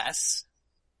 Unless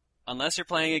you're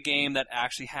playing a game that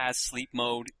actually has sleep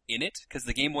mode in it, because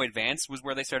the Game Boy Advance was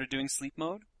where they started doing sleep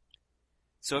mode.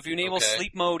 So if you enable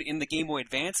sleep mode in the Game Boy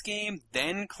Advance game,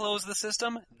 then close the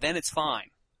system, then it's fine.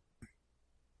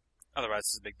 Otherwise,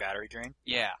 it's a big battery drain.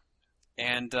 Yeah.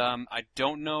 And I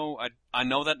don't know. I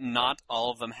know that not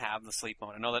all of them have the sleep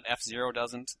mode. I know that F-Zero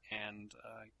doesn't, and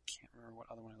I can't remember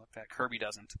what other one I looked at. Kirby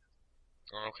doesn't.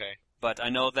 Oh, okay. But I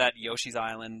know that Yoshi's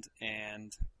Island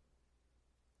and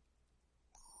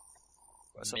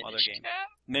some other game.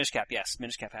 Minish Cap, yes.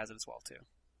 Minish Cap has it as well, too.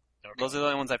 Okay. Those are the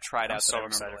only ones I've tried out. I'm so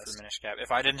excited for Minish Cap.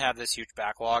 If I didn't have this huge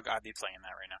backlog, I'd be playing that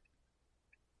right now.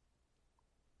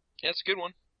 Yeah, it's a good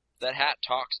one. That hat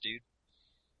talks, dude.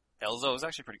 Elzo is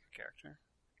actually a pretty good character.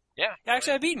 Yeah.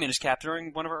 Actually, I beat Minish Cap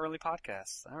during one of our early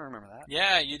podcasts. I remember that.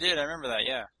 Yeah, you did. I remember that,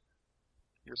 yeah.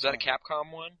 Was that a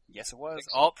Capcom one? Yes, it was.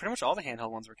 Pretty much all the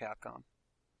handheld ones were Capcom.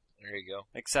 There you go.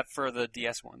 Except for the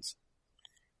DS ones.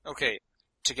 Okay,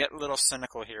 to get a little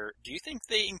cynical here, do you think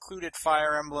they included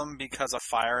Fire Emblem because of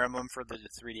Fire Emblem for the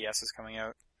 3DS is coming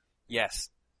out? Yes.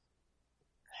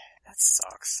 That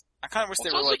sucks. I kind of wish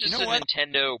they were like, you know what? It's a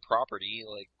Nintendo property,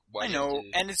 like, why I know,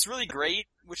 and it's really great,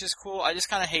 which is cool. I just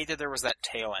kind of hate that there was that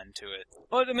tail end to it.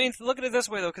 Well, I mean, look at it this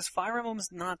way, though, because Fire Emblem's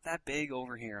not that big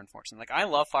over here, unfortunately. Like, I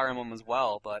love Fire Emblem as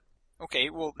well, but... Okay,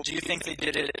 well, do you think they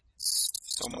did it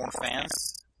so more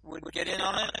fans would get in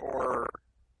on it, or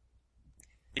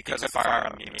because of Fire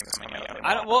Emblem games coming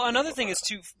out? Well, another thing is,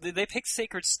 too, they picked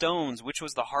Sacred Stones, which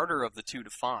was the harder of the two to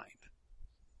find.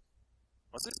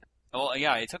 Was it? Well,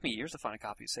 yeah, it took me years to find a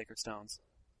copy of Sacred Stones.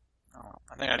 Oh,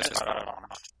 I think I just got it on.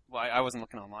 Well, I wasn't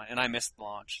looking online, and I missed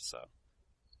launch, so.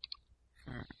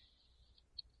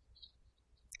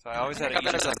 So I always had got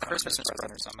that as a Christmas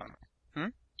present or something.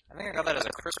 I think I got that as a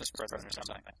Christmas present or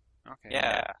something. Okay.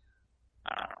 Yeah.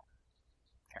 I don't know.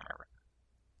 Can't remember.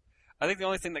 I think the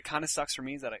only thing that kind of sucks for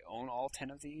me is that I own all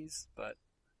 10 of these, but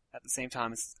at the same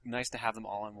time, it's nice to have them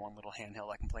all in one little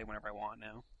handheld I can play whenever I want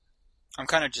now. I'm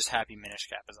kind of just happy Minish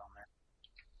Cap is on there.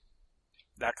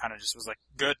 That kind of just was like,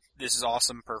 good, this is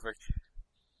awesome, perfect.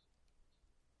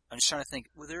 I'm just trying to think,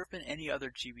 would there have been any other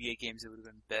GBA games that would have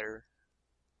been better?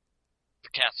 The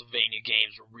Castlevania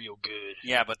games were real good.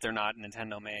 Yeah, but they're not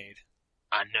Nintendo made.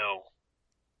 I know,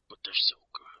 but they're so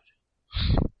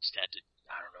good. Just had to,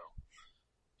 I don't know.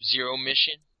 Zero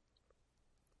Mission?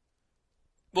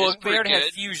 Well, they already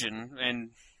had Fusion,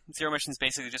 and Zero Mission is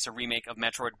basically just a remake of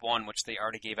Metroid 1, which they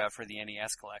already gave out for the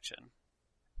NES collection.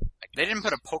 They didn't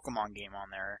put a Pokemon game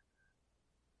on there.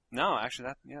 No, actually,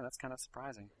 that's kind of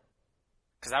surprising.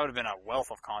 Because that would have been a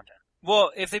wealth of content.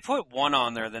 Well, if they put one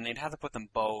on there, then they'd have to put them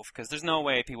both, because there's no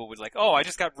way people would like, oh, I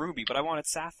just got Ruby, but I wanted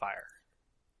Sapphire.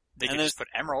 They could just put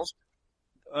Emerald.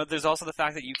 There's also the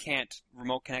fact that you can't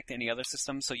remote connect to any other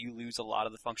system, so you lose a lot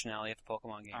of the functionality of the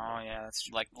Pokemon game. Oh, yeah, that's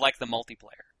true. Like the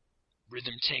multiplayer.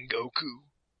 Rhythm Tengoku.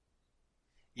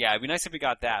 Yeah, it'd be nice if we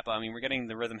got that, but I mean, we're getting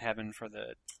the Rhythm Heaven for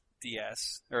the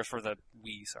DS, or for the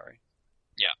Wii, sorry.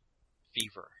 Yeah.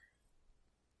 Fever.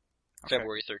 Okay.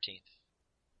 February 13th.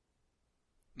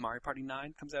 Mario Party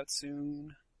 9 comes out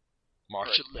soon.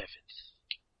 March 11th.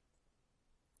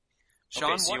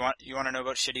 Sean, okay, so you want to know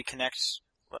about Shitty Connect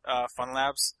Fun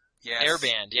Labs? Yes.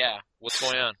 Airband, yeah. What's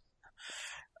going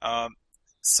on?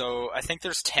 So I think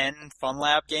there's 10 Fun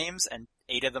Lab games, and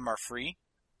 8 of them are free.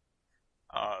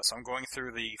 So I'm going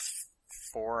through the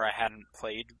 4 I hadn't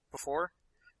played before.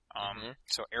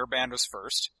 So Airband was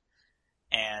first.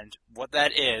 And what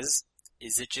that is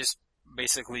it just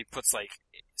basically puts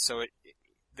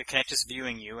the Kinect is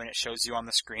viewing you and it shows you on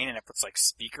the screen and it puts like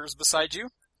speakers beside you.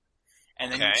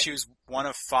 And then you choose one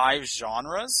of 5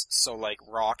 genres, so like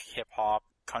rock, hip-hop,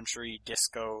 country,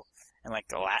 disco, and like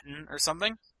the Latin or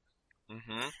something.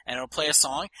 Mm-hmm. And it'll play a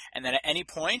song, and then at any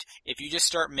point, if you just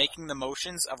start making the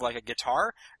motions of like a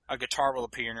guitar will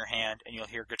appear in your hand and you'll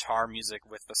hear guitar music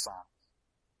with the song.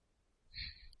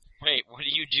 Wait, what do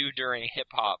you do during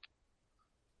hip-hop?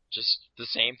 Just the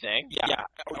same thing? Yeah.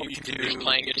 You're just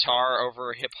playing guitar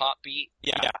over a hip-hop beat?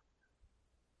 Yeah.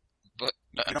 But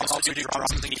you can also do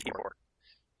drums and keyboard.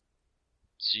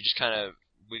 So you just kind of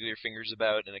wiggle your fingers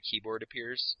about and a keyboard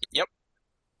appears? Yep.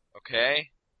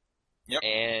 Okay. Yep.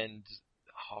 And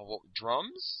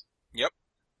drums? Yep.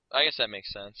 I guess that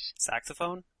makes sense.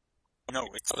 Saxophone? No,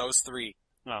 it's those 3.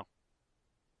 Oh.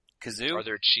 Kazoo? Are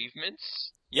there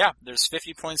achievements? Yeah, there's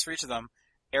 50 points for each of them.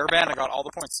 Airband, I got all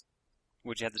the points.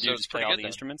 What'd you have to do? Just play all the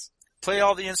instruments? Play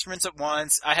all the instruments at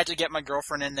once. I had to get my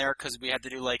girlfriend in there because we had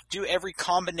to do every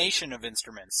combination of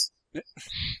instruments. Yeah,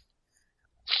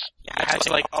 I had to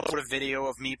upload a video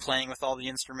of me playing with all the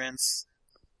instruments.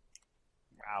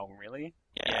 Wow, really?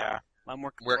 Yeah.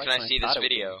 Where can I see this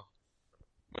video?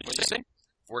 What did you say?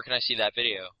 Where can I see that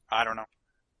video? I don't know.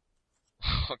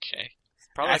 Okay.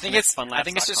 Probably I think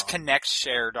it's just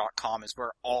connectshare.com is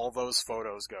where all those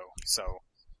photos go. So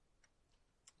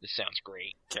this sounds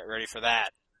great. Get ready for that.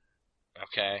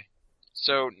 Okay.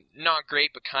 So not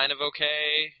great, but kind of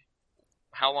okay.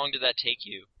 How long did that take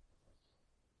you?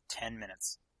 10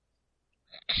 minutes.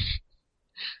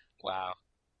 Wow.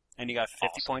 And you got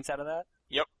 50 points out of that?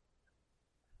 Yep.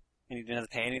 And you didn't have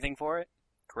to pay anything for it?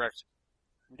 Correct.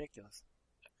 Ridiculous.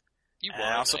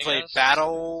 I also played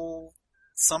Battle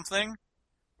something,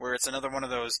 where it's another one of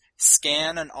those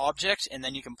scan an object and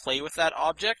then you can play with that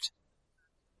object.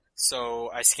 So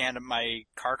I scanned my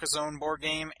Carcassonne board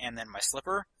game and then my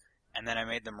Slipper, and then I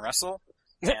made them wrestle,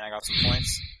 and I got some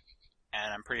points.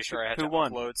 and I'm pretty sure I had to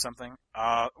won? upload something.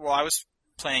 Well, I was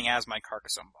playing as my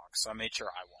Carcassonne box, so I made sure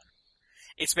I won.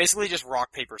 It's basically just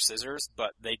rock, paper, scissors,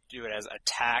 but they do it as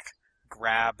attack,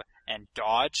 grab, and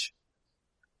dodge,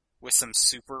 with some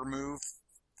super move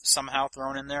somehow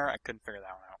thrown in there. I couldn't figure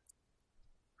that one out.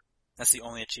 That's the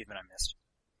only achievement I missed.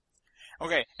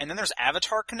 Okay, and then there's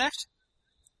Avatar Connect,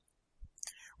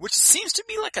 which seems to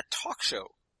be like a talk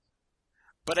show.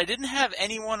 But I didn't have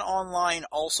anyone online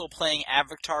also playing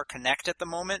Avatar Connect at the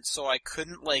moment, so I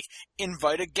couldn't,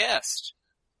 invite a guest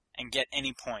and get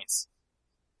any points.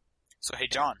 So, hey,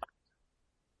 John.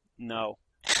 No.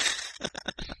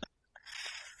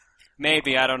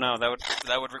 Maybe, I don't know.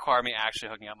 That would require me actually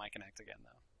hooking up my Connect again, though.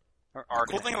 The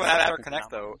cool thing about Avatar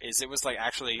Connect, though, is it was,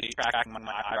 actually tracking my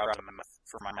eyebrow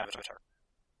for my avatar.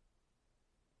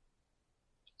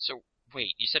 So,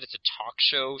 wait, you said it's a talk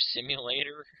show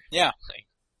simulator? Yeah.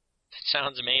 That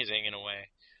sounds amazing in a way.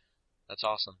 That's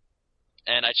awesome.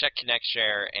 And I checked Connect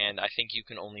Share, and I think you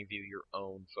can only view your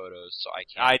own photos, so I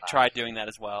can't. I tried doing that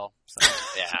as well. So.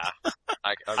 Yeah.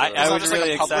 I was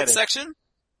really excited. Public section?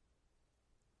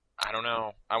 I don't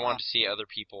know. I wanted to see other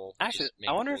people. Actually,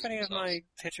 I wonder if any of my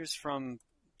pictures from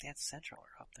Dance Central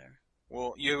are up there.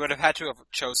 Well, you would have had to have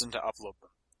chosen to upload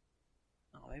them.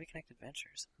 Oh, maybe Connect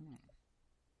Adventures.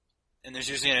 And there's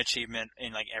usually an achievement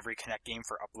in every Connect game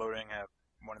for uploading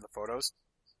one of the photos.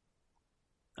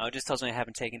 Oh, it just tells me I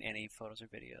haven't taken any photos or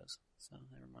videos, so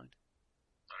never mind.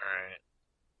 Alright.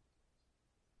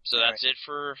 So that's it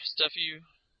for stuff you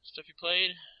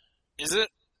played? Is it?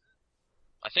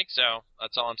 I think so.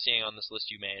 That's all I'm seeing on this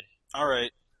list you made.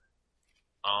 Alright.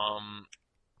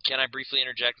 Can I briefly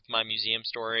interject with my museum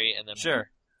story and then...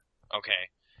 Sure. Okay.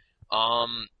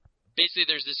 Basically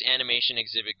there's this animation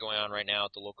exhibit going on right now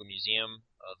at the local museum,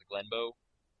 the Glenbow.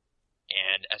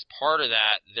 And as part of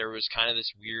that, there was kind of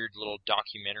this weird little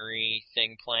documentary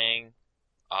thing playing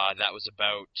that was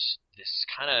about this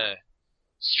kind of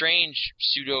strange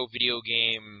pseudo-video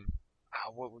game,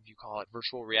 what would you call it,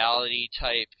 virtual reality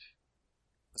type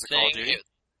was it thing. Call of Duty?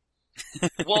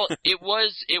 Well, it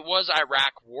was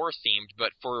Iraq war themed,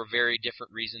 but for a very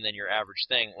different reason than your average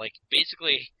thing.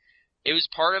 Basically, it was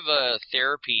part of a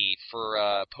therapy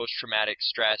for post-traumatic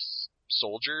stress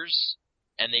soldiers,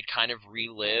 and they'd kind of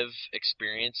relive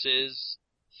experiences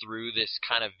through this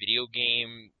kind of video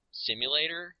game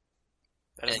simulator.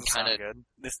 That doesn't sound good.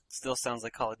 This still sounds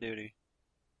like Call of Duty.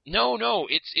 No,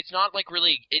 it's not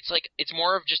really. It's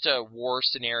more of just a war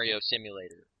scenario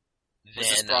simulator. Was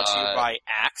this brought to you by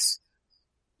Axe?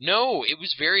 No, it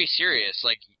was very serious.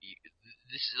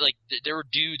 There were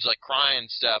dudes crying and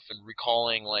stuff and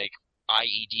recalling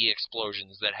IED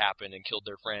explosions that happened and killed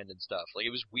their friend and stuff.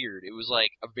 It was weird. It was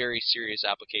a very serious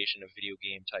application of video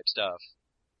game type stuff.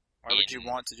 Why would you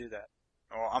want to do that?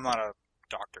 Well, I'm not a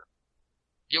doctor.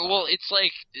 Yeah, well, it's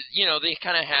they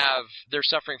kind of they're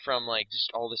suffering from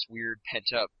just all this weird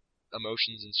pent up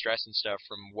emotions and stress and stuff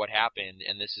from what happened,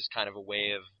 and this is kind of a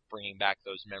way of bringing back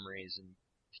those memories and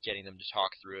getting them to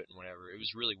talk through it and whatever. It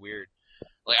was really weird.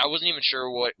 I wasn't even sure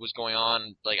what was going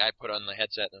on. I put on the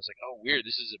headset and I was like, oh, weird,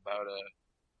 this is about a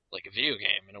video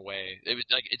game in a way. It was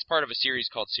it's part of a series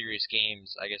called Serious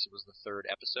Games. I guess it was the 3rd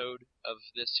episode of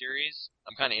this series.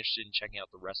 I'm kind of interested in checking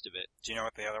out the rest of it. Do you know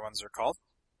what the other ones are called?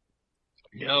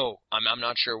 No, I'm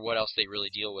not sure what else they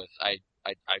really deal with. I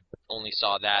only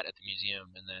saw that at the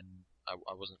museum, and then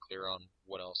I wasn't clear on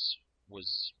what else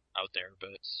was out there,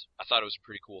 but I thought it was a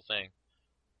pretty cool thing.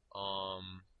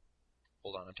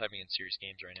 Hold on, I'm typing in Serious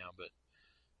Games right now, but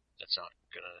that's not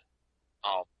gonna...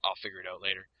 I'll figure it out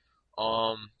later.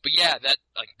 But yeah,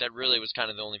 that really was kind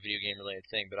of the only video game related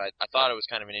thing, but I thought it was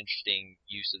kind of an interesting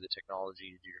use of the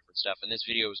technology to do different stuff, and this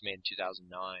video was made in 2009,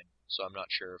 so I'm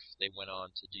not sure if they went on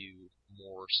to do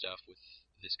more stuff with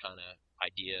this kind of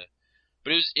idea.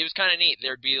 But it was kind of neat.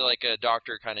 There'd be a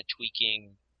doctor kind of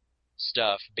tweaking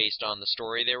stuff based on the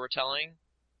story they were telling.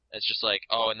 It's just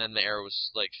and then the air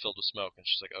was filled with smoke, and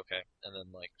she's like, okay, and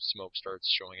then smoke starts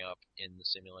showing up in the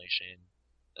simulation.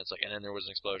 It's and then there was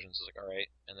an explosion, so it's all right,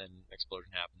 and then an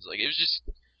explosion happens. It was just,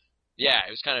 yeah,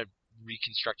 it was kind of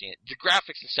reconstructing it. The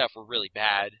graphics and stuff were really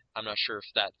bad. I'm not sure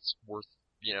if that's worth,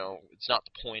 it's not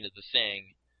the point of the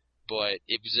thing, but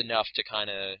it was enough to kind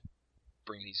of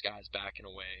bring these guys back in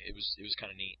a way. It was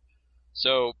kind of neat.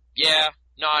 So, yeah,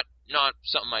 not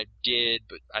something I did,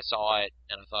 but I saw it,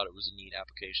 and I thought it was a neat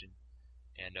application.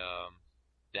 And,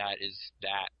 that is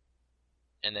that.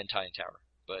 And then Titan Tower.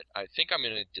 But I think I'm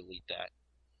going to delete that.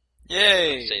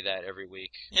 Yay! I say that every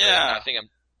week. Yeah. I think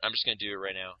I'm just going to do it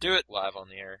right now. Do it. Live on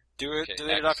the air. Do it. Okay,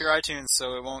 delete it off your iTunes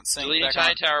so it won't sync Deleting back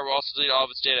Titan on. Tower will also delete all of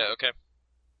its data. Okay.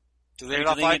 Delete it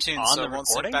off iTunes so it won't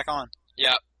sync back on.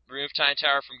 Yeah. remove Time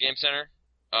Tower from Game Center.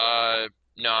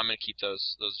 No, I'm gonna keep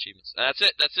those achievements. And that's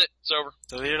it. It's over.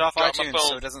 Delete it off iTunes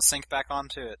so it doesn't sync back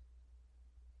onto it.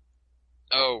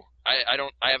 Oh,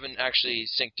 I haven't actually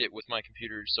synced it with my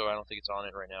computer, so I don't think it's on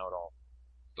it right now at all.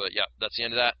 But yeah, that's the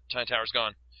end of that. Time Tower's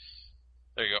gone.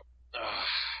 There you go.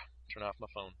 Turn off my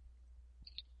phone.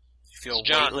 You feel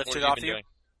weight lifted off you? Doing?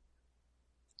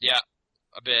 Yeah,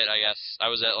 a bit, I guess. I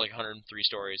was at like 103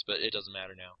 stories, but it doesn't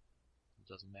matter now. It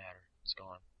doesn't matter. It's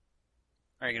gone.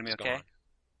 Are you gonna be okay? Gone.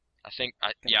 I think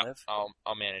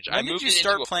I'll manage. When did you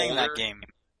start playing that game?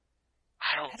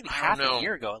 I don't know. Half a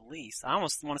year ago, at least. I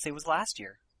almost want to say it was last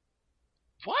year.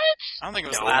 What? I don't think it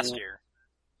was last year.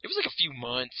 It was like a few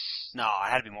months. No, it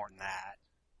had to be more than that.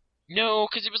 No,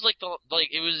 because it was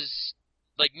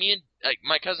me and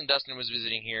my cousin Dustin was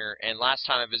visiting here, and last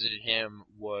time I visited him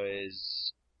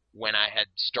was when I had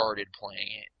started playing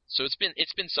it. So it's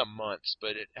been some months,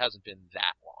 but it hasn't been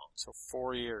that long. So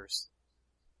 4 years.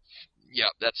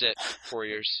 Yep, that's it. 4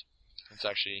 years. It's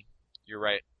actually, you're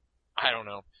right. I don't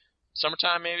know.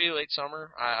 Summertime maybe, late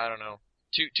summer. I don't know.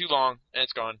 Too long, and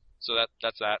it's gone. So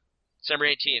that's that. December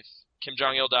 18th, Kim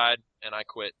Jong-il died, and I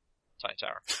quit Time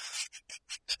Tower.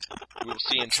 We'll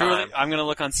see in time. I'm going to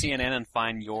look on CNN and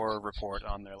find your report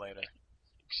on there later.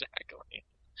 Exactly.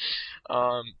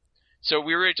 So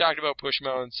we already talked about push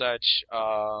mode and such.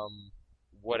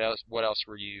 What else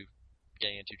were you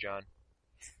getting into, John?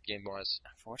 Game-wise.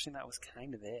 Unfortunately, that was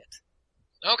kind of it.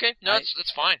 Okay, no,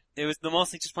 that's fine. It was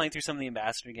mostly just playing through some of the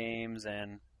Ambassador games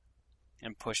and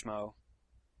Pushmo.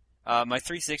 My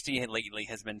 360 lately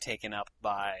has been taken up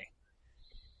by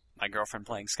my girlfriend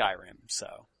playing Skyrim,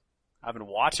 so I've been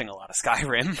watching a lot of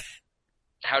Skyrim.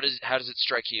 How does it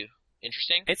strike you?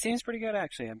 Interesting? It seems pretty good,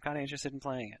 actually. I'm kind of interested in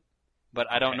playing it. But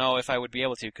I don't know if I would be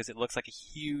able to, because it looks like a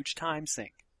huge time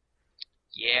sink.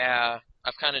 Yeah,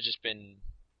 I've kind of just been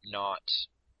not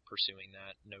pursuing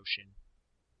that notion.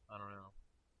 I don't know.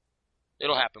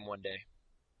 It'll happen one day,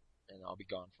 and I'll be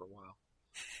gone for a while.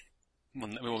 We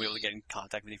won't be able to get in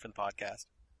contact with you for the podcast.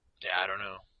 Yeah, I don't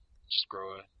know. Just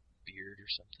grow a beard or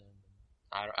something.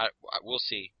 We'll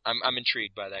see. I'm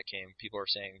intrigued by that game. People are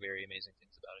saying very amazing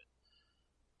things about it.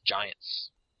 Giants.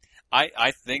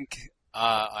 I think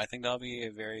that'll be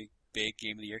a very big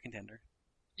Game of the Year contender.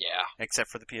 Yeah. Except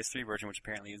for the PS3 version, which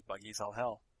apparently is buggy as all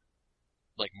hell.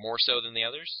 Like more so than the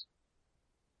others?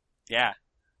 Yeah.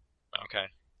 Okay.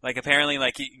 Like apparently,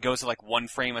 like it goes to like 1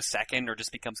 frame a second, or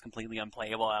just becomes completely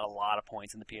unplayable at a lot of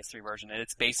points in the PS3 version, and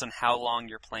it's based on how long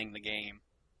you're playing the game.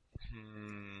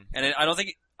 And I don't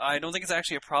think it's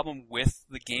actually a problem with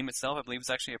the game itself. I believe it's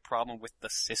actually a problem with the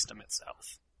system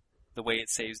itself, the way it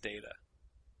saves data.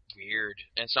 Weird.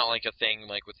 And it's not like a thing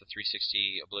like with the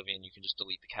 360 Oblivion, you can just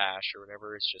delete the cache or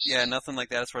whatever. It's just nothing like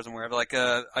that as far as I'm aware of. Like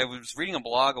I was reading a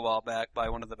blog a while back by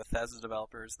one of the Bethesda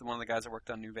developers, one of the guys that worked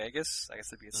on New Vegas. I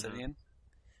guess it'd be Obsidian.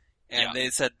 And they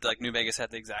said like New Vegas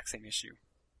had the exact same issue.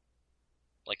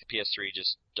 Like the PS3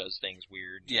 just does things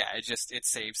weird. Yeah, it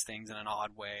saves things in an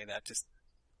odd way that just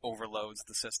overloads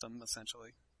the system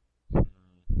essentially.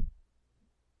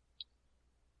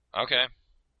 Okay.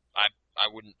 I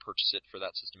wouldn't purchase it for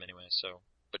that system anyway, so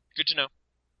but good to know.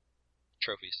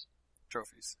 Trophies.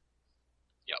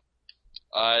 Yep.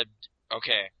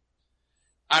 Okay.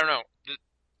 I don't know.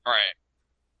 Alright.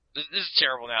 This is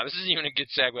terrible now. This isn't even a good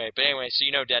segue. But anyway, so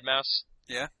you know Deadmau5?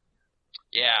 Yeah.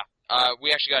 Yeah.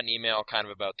 We actually got an email kind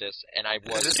of about this, and I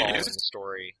was following the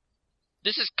story.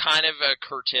 This is kind of a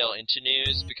curtail into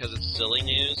news because it's silly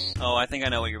news. Oh, I think I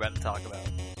know what you're about to talk about.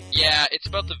 Yeah, it's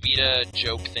about the Vita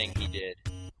joke thing he did,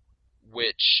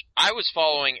 which I was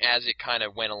following as it kind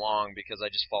of went along because I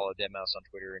just follow Deadmau5 on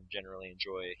Twitter and generally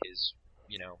enjoy his,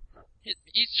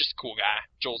 he's just a cool guy,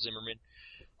 Joel Zimmerman.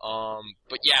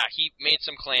 But yeah, he made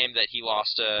some claim that he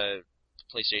lost a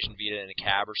PlayStation Vita in a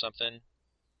cab or something,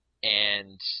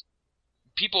 and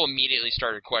people immediately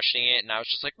started questioning it, and I was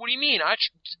just like, what do you mean?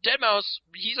 Deadmau5,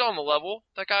 he's on the level.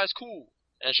 That guy's cool.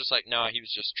 And it's just like, no, he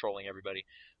was just trolling everybody.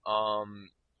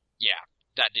 Yeah,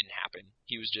 that didn't happen.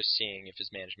 He was just seeing if his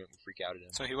management would freak out at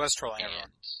him. So he was trolling everyone.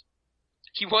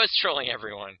 He was trolling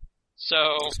everyone.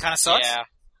 So, it kind of sucks? Yeah.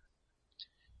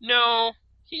 No,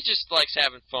 he just likes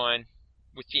having fun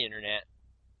with the internet.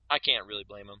 I can't really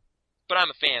blame him. But I'm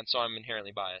a fan, so I'm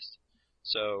inherently biased.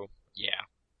 So, yeah.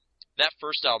 That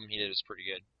first album he did was pretty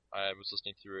good. I was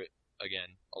listening through it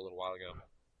again a little while ago.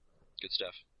 Good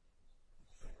stuff.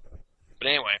 But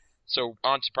anyway, so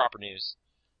on to proper news.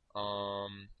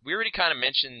 We already kind of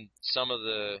mentioned some of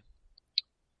the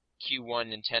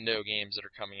Q1 Nintendo games that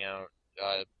are coming out.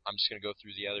 I'm just going to go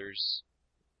through the others.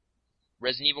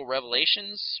 Resident Evil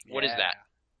Revelations? What is that?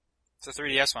 It's a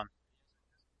 3DS one.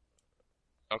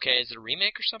 Okay, is it a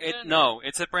remake or something? No,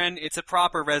 it's a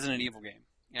proper Resident Evil game.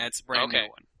 Yeah, it's a brand new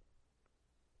one.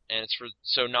 And it's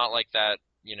so not like that,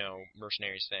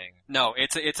 Mercenaries thing. No,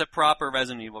 it's a proper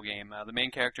Resident Evil game. The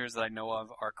main characters that I know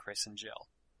of are Chris and Jill.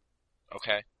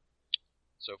 Okay.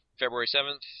 So February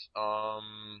 7th.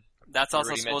 That's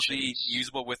also supposed to be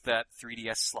usable with that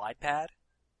 3DS slide pad.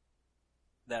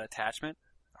 That attachment.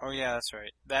 Oh yeah, that's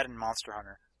right. That and Monster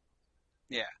Hunter.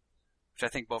 Yeah. Which I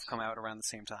think both come out around the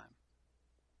same time.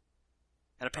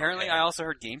 And apparently I also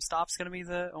heard GameStop's going to be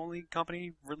the only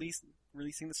company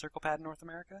releasing the Circle Pad in North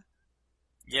America.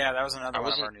 Yeah, that was another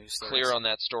one of our news stories. Clear on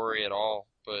that story at all,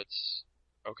 but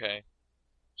okay.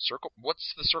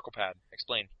 What's the Circle Pad?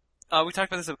 Explain. We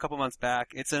talked about this a couple months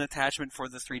back. It's an attachment for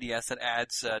the 3DS that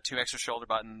adds 2 extra shoulder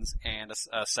buttons and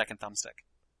a second thumbstick.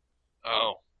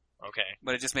 Oh, okay.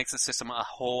 But it just makes the system a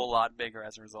whole lot bigger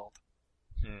as a result.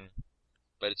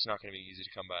 But it's not going to be easy to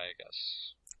come by, I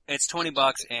guess. It's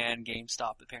 $20, and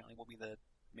GameStop apparently will be the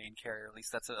main carrier. At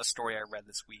least that's a story I read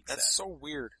this week. That's so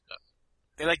weird.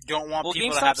 They don't want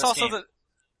people to have this game.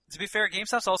 To be fair,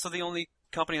 GameStop's also the only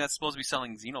company that's supposed to be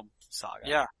selling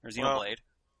Xenosaga. Or Xenoblade.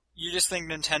 You just think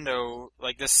Nintendo,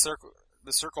 the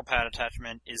Circle Pad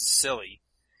attachment is silly.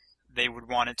 They would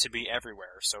want it to be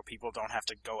everywhere, so people don't have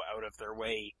to go out of their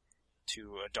way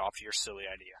to adopt your silly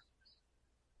idea.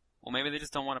 Well, maybe they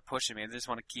just don't want to push it. Maybe they just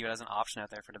want to keep it as an option out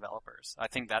there for developers. I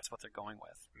think that's what they're going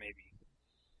with. Maybe.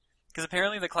 Because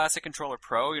apparently the Classic Controller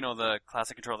Pro, the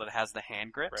classic controller that has the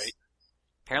hand grips, right?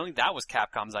 Apparently that was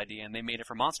Capcom's idea, and they made it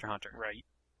for Monster Hunter. Right.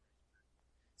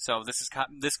 So this could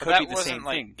be the same thing. That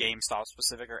wasn't GameStop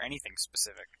specific or anything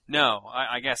specific. No,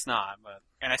 I guess not. But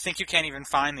and I think you can't even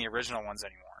find the original ones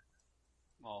anymore.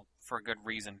 Well, for a good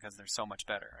reason, because they're so much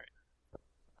better. Right.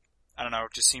 I don't know,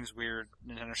 it just seems weird.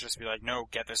 Nintendo should just be like, no,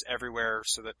 get this everywhere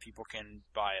so that people can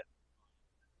buy it.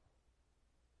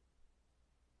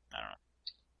 I don't know.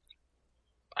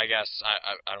 I guess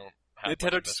I don't have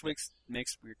Nintendo just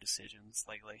makes weird decisions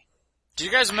lately. Do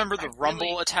you guys remember the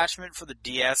Rumble attachment for the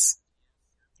DS?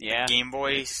 Yeah. Game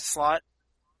Boy slot?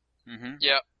 Mm-hmm.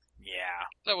 Yeah. Yeah.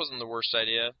 That wasn't the worst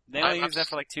idea. They only used that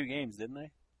for 2 games, didn't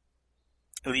they?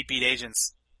 Elite Beat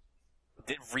Agents.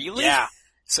 Really? Yeah.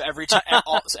 So every time,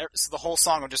 so the whole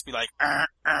song would just be like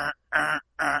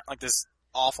this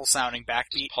awful sounding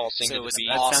backbeat. Pulsing to the beat.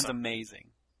 That sounds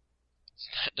amazing.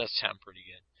 That does sound pretty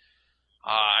good.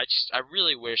 I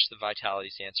really wish the Vitality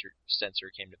sensor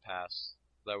came to pass.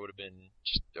 That would have been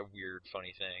just a weird,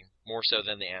 funny thing. More so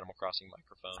than the Animal Crossing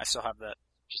microphone. I still have that.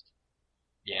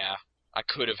 Yeah. I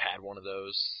could have had one of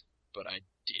those, but I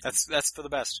didn't. That's for the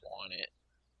best. Want it.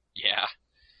 Yeah.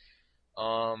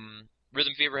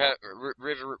 Rhythm Fever,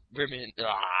 Rhythm, you know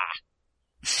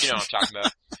what I'm talking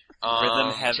about.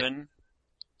 Rhythm Heaven.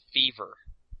 Fever.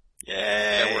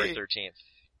 Yay! February 13th.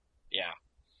 Yeah.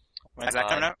 When's that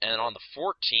coming out? And on the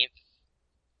 14th,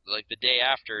 the day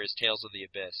after, is Tales of the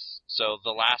Abyss. So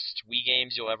the last Wii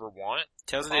games you'll ever want.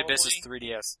 Tales of the Abyss is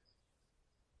 3DS.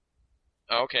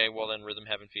 Okay, well then Rhythm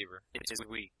Heaven Fever. It is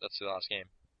Wii. That's the last game.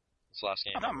 That's the last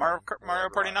game. Oh, no, Mario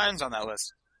Party 9's on that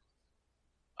list.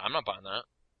 I'm not buying that.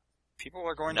 People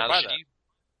are going to buy that.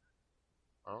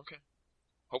 Oh, okay.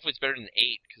 Hopefully it's better than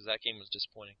 8, because that game was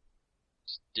disappointing.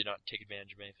 Just did not take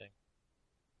advantage of anything.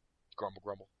 Grumble,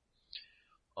 grumble.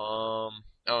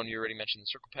 And you already mentioned the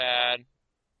Circle Pad.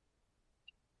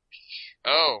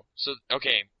 Oh, so,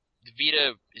 okay. The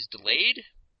Vita is delayed?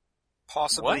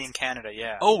 Possibly in Canada,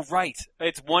 yeah. Oh, right.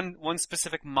 It's one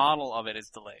specific model of it is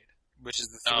delayed. Which is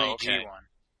the 3G one.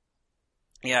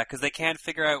 Yeah, because they can't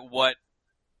figure out what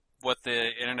the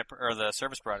internet or the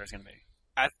service provider is going to be.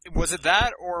 Was it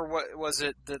that, or was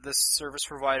it the service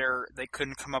provider, they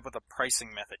couldn't come up with a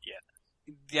pricing method yet?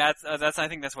 Yeah, I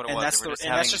think that's what it was.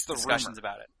 That's just the discussions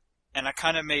about it. And I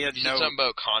kind of made a note. Something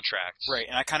about contracts. Right,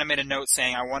 and I kind of made a note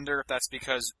saying, I wonder if that's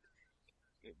because,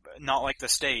 not like the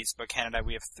States, but Canada,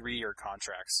 we have 3-year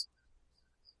contracts.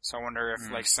 So I wonder if,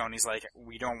 Sony's like,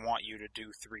 we don't want you to do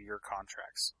 3-year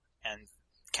contracts. And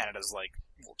Canada's like,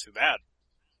 well, too bad.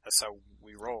 That's how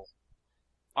we roll.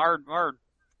 Our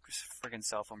friggin'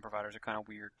 cell phone providers are kind of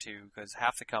weird, too, because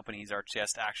half the companies are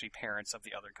just actually parents of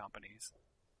the other companies.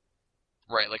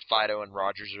 Right, like Fido and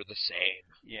Rogers are the same.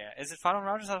 Yeah. Is it Fido and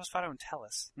Rogers? I thought it was Fido and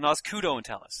Telus. No, it's Kudo and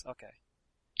Telus. Okay.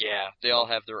 Yeah, they all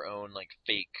have their own,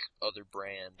 fake other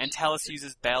brands. And Telus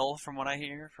uses Bell, from what I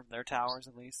hear, from their towers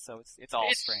at least, so it's all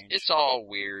strange. It's all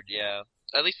weird, yeah.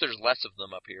 At least there's less of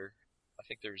them up here. I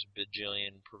think there's a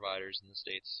bajillion providers in the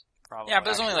States. Probably. Yeah, but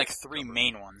there's only 3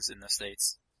 main ones in the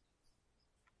States.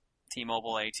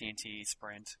 T-Mobile, AT&T,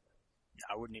 Sprint.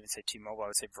 I wouldn't even say T-Mobile, I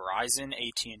would say Verizon,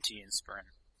 AT&T, and Sprint.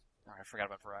 Alright, I forgot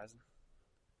about Verizon.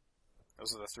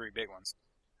 Those are the 3 big ones.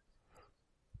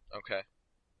 Okay.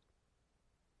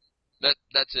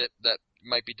 That's it. That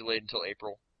might be delayed until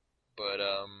April. But,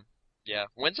 yeah.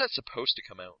 When's that supposed to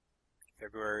come out?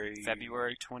 February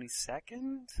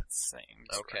 22nd? Seems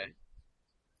okay. Right.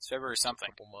 It's February something.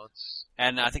 A couple months.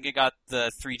 And I think it got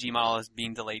the 3G model is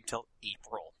being delayed till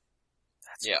April.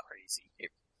 That's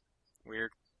crazy.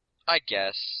 Weird. I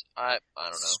guess. I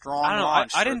don't know. Strong I don't know.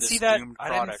 launch I didn't for see this that. doomed I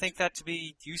product. didn't think that to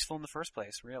be useful in the first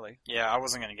place, really. Yeah, I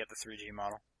wasn't going to get the 3G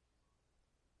model.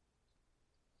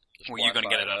 Just Were you going to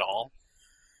get it at all?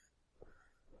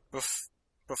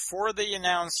 Before they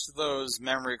announced those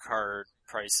memory card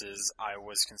prices, I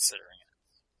was considering it.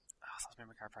 Oh, those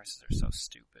memory card prices are so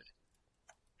stupid.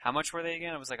 How much were they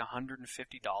again? It was like $150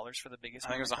 for the biggest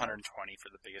one? I think it was $120 for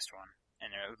the biggest one.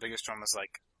 And the biggest one was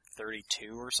like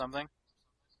 $32 or something.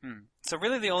 So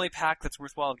really the only pack that's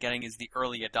worthwhile getting is the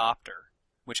early adopter,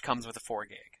 which comes with a 4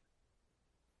 gig.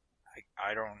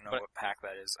 I don't know what pack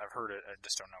that is. I've heard it, I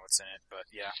just don't know what's in it, but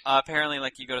yeah. Apparently,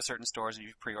 like, you go to certain stores and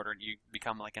you pre-order it, you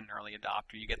become like an early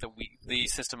adopter. You get the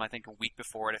system, I think, a week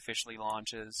before it officially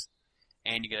launches,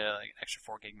 and you get an extra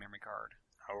 4 gig memory card.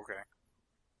 Oh, okay.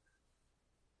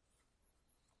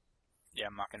 Yeah,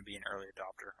 I'm not going to be an early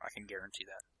adopter. I can guarantee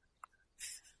that.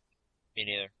 Me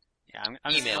neither. Yeah,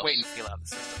 I'm just going to wait and feel out the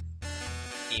system.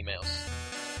 Emails.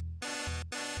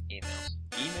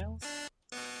 Emails?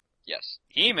 Yes.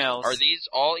 Emails? Are these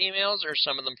all emails or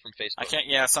some of them from Facebook?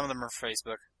 Yeah, some of them are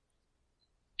Facebook.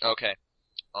 Okay.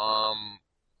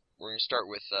 We're going to start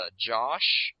with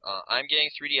Josh. I'm getting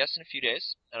 3DS in a few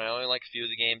days, and I only like a few of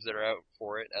the games that are out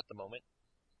for it at the moment.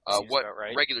 What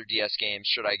regular DS games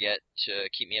should I get to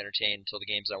keep me entertained until the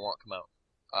games I want come out?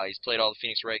 He's played all the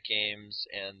Phoenix Wright games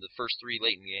and the first 3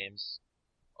 Layton games.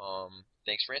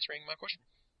 Thanks for answering my question.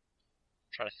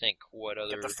 I'm trying to think what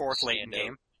other... Get the 4th Layton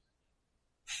game.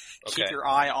 Okay. Keep your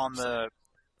eye on the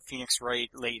Phoenix Wright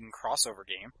Layton crossover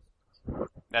game.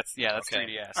 That's okay.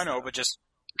 3DS. I know, but just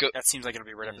that seems like it'll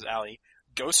be right up his alley.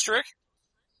 Ghost Trick?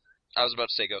 I was about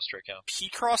to say Ghost Trick, yeah.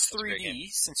 P-Cross 3D,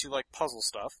 since you like puzzle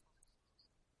stuff.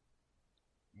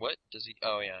 What does he...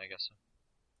 Oh, yeah, I guess so.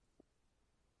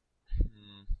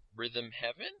 Rhythm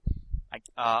Heaven?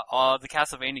 The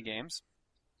Castlevania games.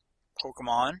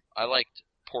 Pokemon. I liked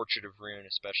Portrait of Ruin,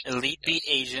 especially. Elite Beat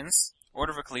Agents.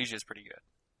 Order of Ecclesia is pretty good.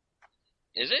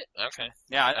 Is it? Okay.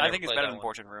 Yeah, I think it's better than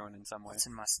Portrait of Ruin in some ways. It's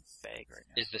in my bag right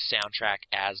now. Is the soundtrack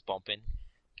as bumpin'?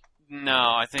 No,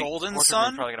 I think Golden Portrait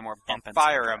Sun of probably got a more bump and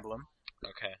Fire Emblem.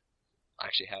 Okay. I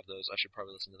actually have those. I should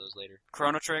probably listen to those later.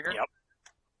 Chrono Trigger. Yep.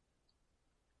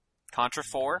 Contra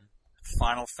 4.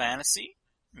 Final Fantasy.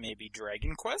 Maybe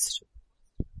Dragon Quest.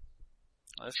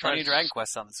 Well, there's plenty of Dragon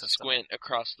Quest on the system. Squint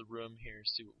across the room here,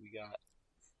 see what we got.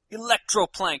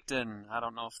 Electroplankton. I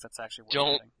don't know if that's actually worth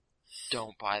getting.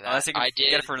 Don't buy that. Unless you can I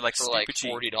did get it for like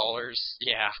 $40.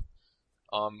 Yeah.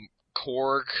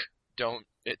 Korg. Don't.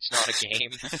 It's not a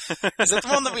game. Is that the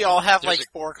one that we all have like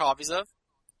 4 copies of?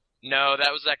 No,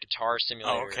 that was that Guitar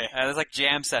Simulator. Oh, okay. There's like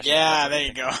jam sessions. Yeah, there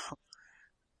you go.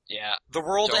 Yeah. The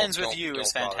World Ends With You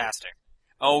is fantastic.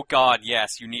 Oh god,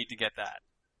 yes, you need to get that.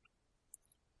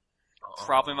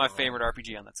 Probably my favorite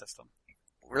RPG on that system.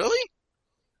 Really?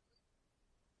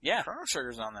 Yeah. Chrono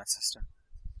Trigger's on that system.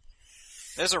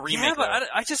 There's a remake. Yeah, but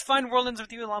I just find World Ends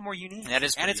With You a lot more unique. That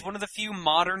is, and it's one of the few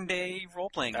modern day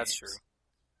role-playing games. That's true.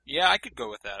 Yeah, I could go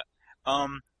with that. I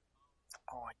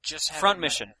just had Front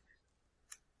Mission.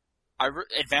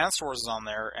 Advance Wars is on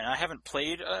there, and I haven't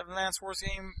played an Advance Wars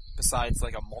game besides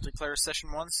like a multiplayer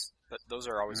session once, but those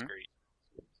are always great.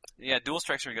 Yeah, Dual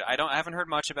Strikes are good. I haven't heard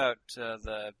much about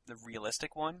the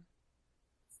realistic one,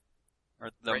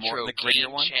 or the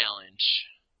grittier one. Challenge.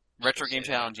 Retro Game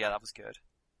Challenge. Yeah, that was good.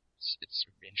 It's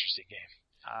an interesting game.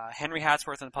 Henry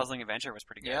Hatsworth and the Puzzling Adventure was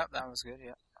pretty good. Yeah, that was good.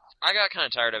 Yeah. I got kind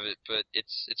of tired of it, but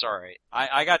it's all right.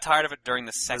 I got tired of it during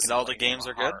the second. The Zelda games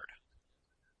are good.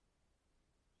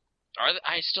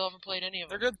 I still haven't played any of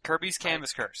them. They're good. Kirby's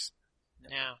Canvas Curse.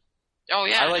 Yeah. Oh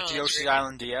yeah. I like Yoshi's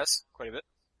Island DS quite a bit.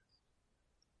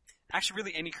 Actually,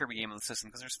 really any Kirby game on the system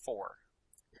because there's 4.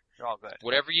 They're all good.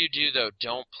 Whatever you do though,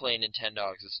 don't play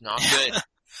Nintendogs. It's not good.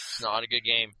 It's not a good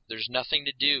game. There's nothing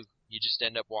to do. You just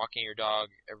end up walking your dog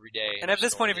every day. And at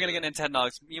this point, if you're going to get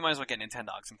Nintendogs, you might as well get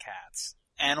Nintendogs and cats.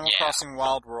 Animal Crossing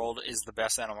Wild World is the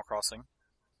best Animal Crossing.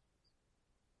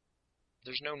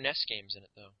 There's no NES games in it,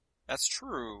 though. That's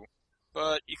true.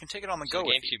 But you can take it on the go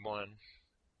with you. GameCube one.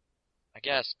 I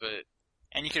guess, but...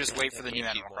 And you can just wait for the new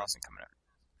Animal Crossing coming out.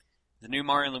 The new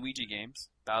Mario and Luigi games.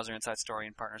 Bowser Inside Story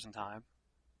and Partners in Time.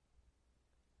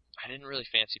 I didn't really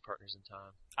fancy Partners in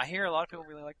Time. I hear a lot of people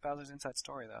really like Bowser's Inside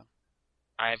Story, though.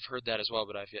 I've heard that as well,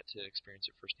 but I've yet to experience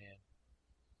it firsthand.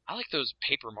 I like those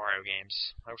Paper Mario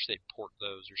games. I wish they'd port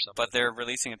those or something. But they're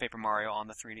releasing a Paper Mario on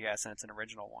the 3DS, and it's an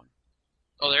original one.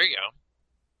 Oh, there you go.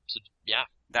 So, yeah.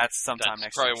 That's sometime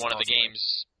next year. That's probably one of the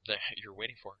games that you're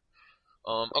waiting for.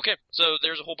 Okay, so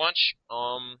there's a whole bunch.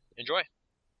 Enjoy.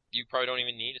 You probably don't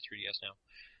even need a 3DS now.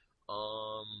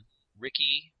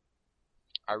 Ricky,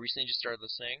 I recently just started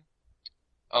listening.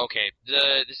 Okay,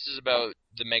 this is about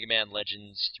the Mega Man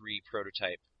Legends 3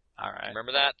 prototype. Alright.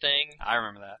 Remember that thing? I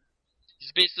remember that.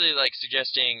 He's basically like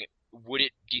suggesting, do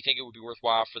you think it would be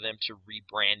worthwhile for them to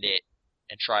rebrand it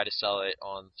and try to sell it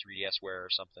on 3DSware or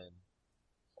something?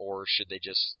 Or should they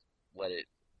just let it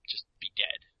just be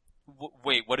dead?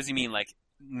 Wait, what does he mean? Like,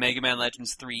 Mega Man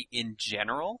Legends 3 in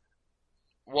general?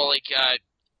 Well,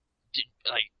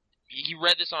 he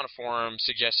read this on a forum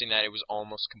suggesting that it was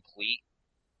almost complete,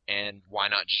 and why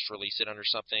not just release it under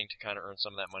something to kind of earn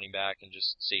some of that money back and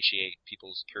just satiate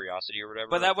people's curiosity or whatever.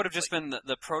 But that would have just been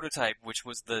the prototype, which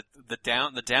was the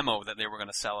demo that they were going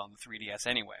to sell on the 3DS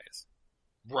anyways.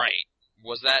 Right.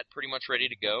 Was that pretty much ready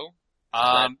to go?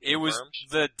 It was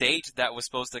the date that was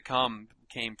supposed to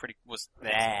was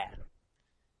there.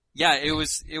 Yeah, it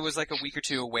was like a week or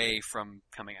two away from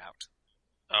coming out.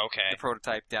 Okay. The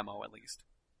prototype demo, at least.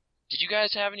 Did you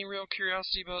guys have any real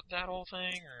curiosity about that whole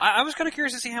thing? Or? I was kind of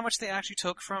curious to see how much they actually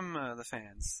took from the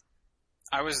fans.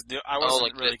 I wasn't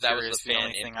really curious. The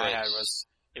only thing I had was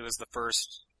it was the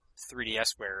first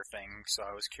 3DSware thing, so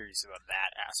I was curious about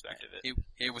that aspect of it.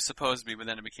 It was supposed to be, but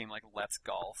then it became like Let's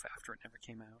Golf after it never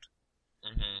came out.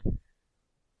 Mm-hmm.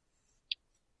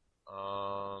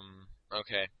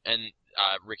 Okay. And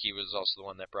Ricky was also the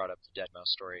one that brought up the Deadmau5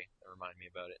 story and reminded me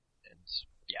about it. And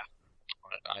yeah,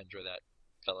 I enjoy that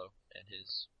fellow and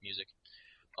his music.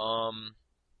 And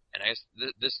I guess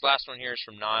this last one here is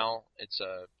from Niall. It's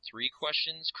 3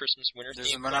 questions, Christmas winter theme.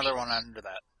 There's another one under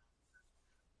that.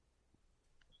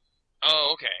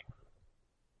 Oh, okay.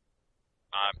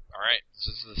 Alright,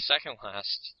 so this is the second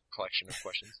last collection of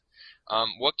questions.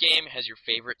 What game has your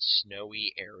favorite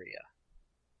snowy area?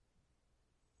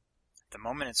 At the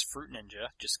moment it's Fruit Ninja,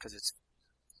 just because it's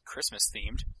Christmas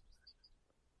themed.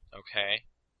 Okay.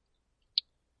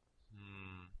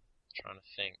 Trying to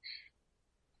think.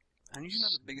 I'm usually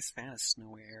not the biggest fan of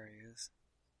snowy areas.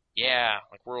 Yeah,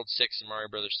 like World 6 and Mario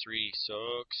Brothers 3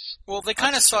 sucks. Well, they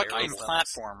kind of suck in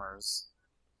platformers.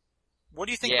 What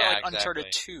do you think about like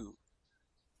Uncharted 2?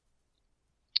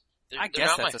 I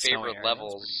guess that's my favorite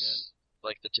levels.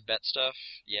 Like the Tibet stuff,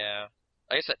 yeah.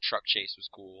 I guess that truck chase was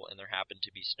cool, and there happened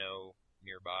to be snow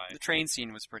nearby. The train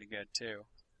scene was pretty good, too.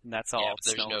 And that's all. Yeah, but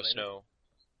there's no snow.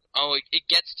 Oh, it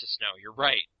gets to snow, you're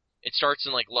right. It starts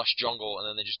in, like, lush jungle, and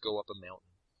then they just go up a mountain.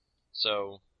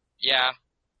 So, yeah,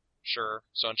 sure.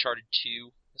 So Uncharted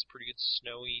 2 has pretty good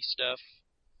snowy stuff.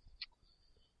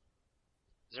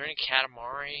 Is there any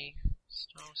Katamari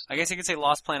snow stuff? I guess you could say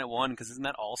Lost Planet 1, because isn't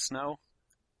that all snow?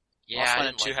 Yeah, Lost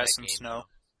Planet 2 has some snow.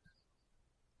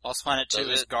 Lost Planet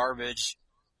 2 is garbage.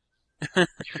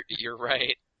 You're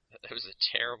right. That was a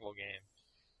terrible game.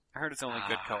 I heard it's only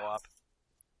good co-op.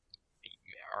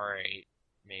 Alright,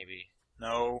 maybe.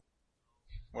 No.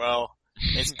 Well,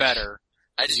 it's better.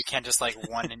 You can't just, like,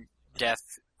 one death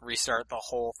restart the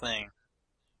whole thing.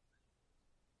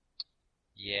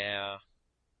 Yeah.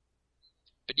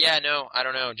 But yeah, no, I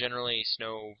don't know. Generally,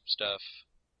 snow stuff,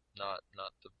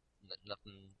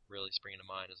 nothing really springing to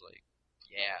mind is like,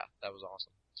 yeah, that was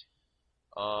awesome.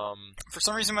 For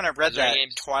some reason when I read that,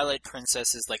 Twilight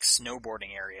Princess's, like,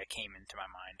 snowboarding area came into my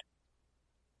mind.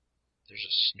 There's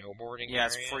a snowboarding area? Yeah,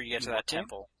 it's before you get to that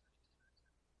temple.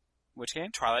 Which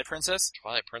game? Twilight Princess?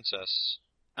 Twilight Princess.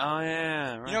 Oh,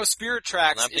 yeah, right. You know, Spirit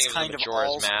Tracks is kind of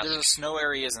all... There's snow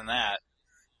areas in that.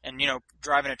 And, you know,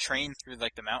 driving a train through,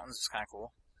 like, the mountains is kind of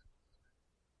cool.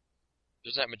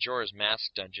 There's that Majora's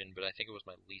Mask dungeon, but I think it was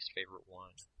my least favorite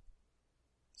one.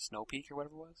 Snow Peak or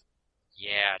whatever it was?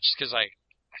 Yeah, just because I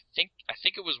think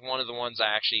it was one of the ones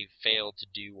I actually failed to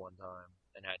do one time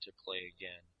and had to play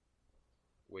again.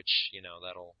 Which, you know,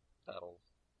 that'll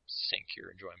sink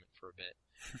your enjoyment for a bit.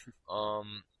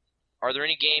 Are there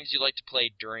any games you like to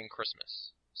play during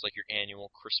Christmas? It's like your annual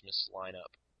Christmas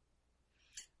lineup.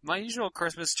 My usual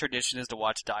Christmas tradition is to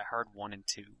watch Die Hard 1 and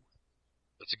 2.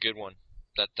 That's a good one.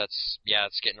 That's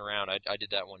it's getting around. I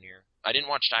did that one year. I didn't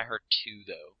watch Die Hard 2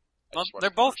 though. Well, they're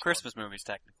both Christmas movies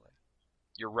technically.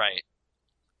 You're right.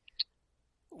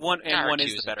 One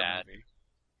is the better movie.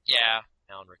 Yeah,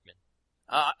 Alan Rickman.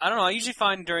 I don't know. I usually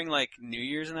find during like New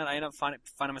Year's and that I end up finding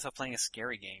myself playing a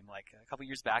scary game. Like a couple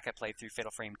years back, I played through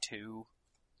Fatal Frame 2.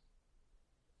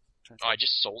 Oh, I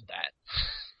just sold that.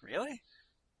 Really?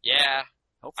 Yeah.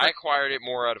 I acquired it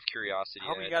more out of curiosity. I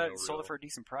hope you got it sold it for a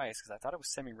decent price because I thought it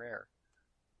was semi-rare.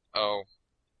 Oh,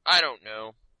 I don't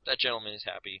know. That gentleman is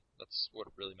happy. That's what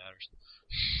really matters.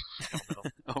 I don't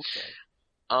know. Okay.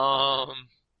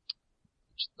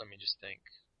 Let me just think.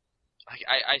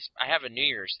 I have a New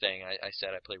Year's thing. I said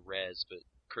I play Rez, but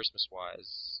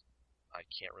Christmas-wise, I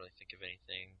can't really think of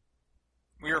anything.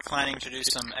 We were planning to do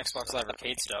some Xbox Live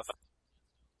Arcade stuff.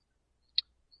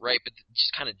 Right, but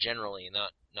just kind of generally,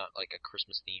 not like a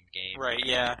Christmas-themed game. Right,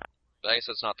 yeah. But I guess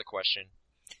that's not the question.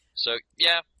 So,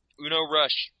 yeah, Uno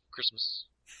Rush, Christmas.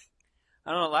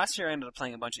 I don't know, last year I ended up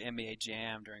playing a bunch of NBA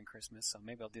Jam during Christmas, so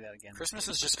maybe I'll do that again. Christmas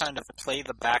is just kind of play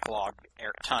the backlog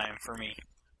time for me.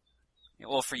 Yeah,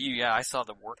 well, for you, yeah, I saw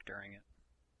the work during it.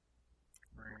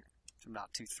 Right. Which I'm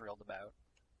not too thrilled about.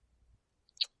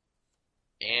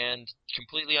 And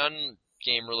completely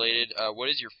un-game related, what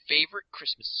is your favorite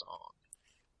Christmas song?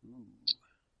 Ooh.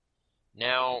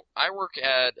 Now, I work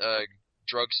at a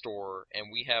drugstore,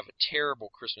 and we have a terrible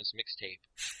Christmas mixtape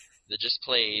that just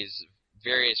plays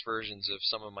various versions of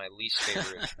some of my least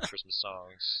favorite Christmas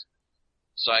songs.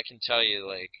 So I can tell you,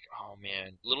 like, oh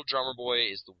man, Little Drummer Boy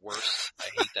is the worst. I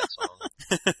hate that song.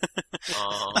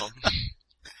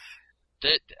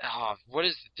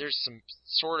 There's some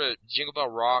sort of Jingle Bell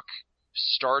Rock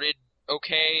started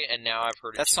okay, and now I've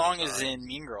heard it. That song is in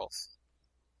Mean Girls.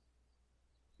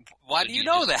 Why do you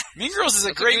know that? Mean Girls is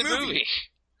a great movie.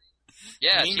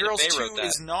 Yeah, Mean Girls 2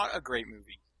 is not a great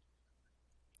movie.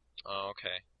 Oh,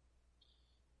 okay.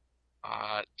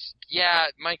 Yeah,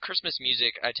 my Christmas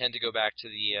music, I tend to go back to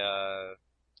the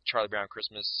Charlie Brown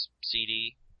Christmas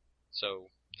CD. So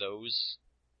those,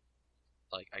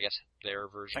 like, I guess their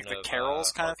version like of the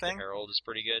carols kind of thing. Harold is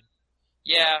pretty good.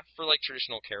 Yeah, for like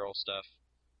traditional carol stuff.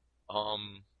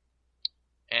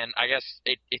 And I guess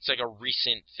it's like a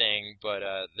recent thing, but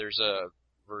there's a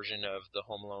version of the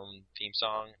Home Alone theme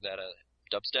song that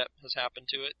dubstep has happened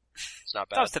to it. It's not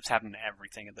bad. Dubstep's happened to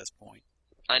everything at this point.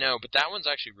 I know, but that one's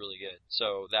actually really good,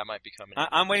 so that might become an...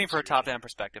 I'm waiting for a top-down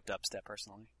perspective dubstep,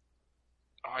 personally.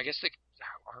 Oh, I guess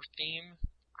our theme?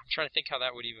 I'm trying to think how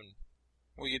that would even...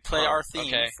 Well, you'd play our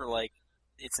theme for, like,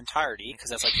 its entirety, because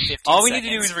that's like 15 All we seconds, need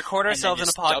to do is record ourselves in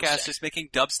a podcast dubstep. just making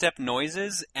dubstep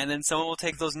noises, and then someone will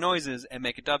take those noises and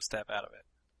make a dubstep out of it.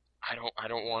 I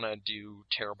don't want to do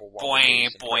terrible wobble. Boing,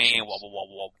 boing, wobble,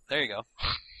 wobble, wobble. There you go.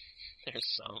 There's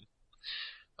some.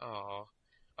 Oh.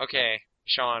 Okay.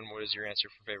 Sean, what is your answer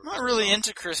for favorite I'm not really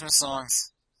into Christmas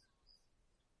songs.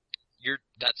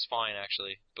 That's fine,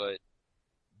 actually, but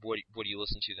what do you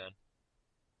listen to then?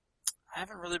 I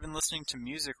haven't really been listening to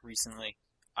music recently.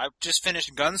 I just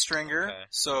finished Gunstringer,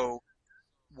 so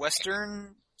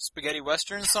spaghetti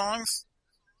western songs.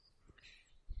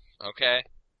 Okay.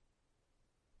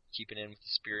 Keeping in with the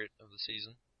spirit of the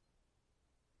season.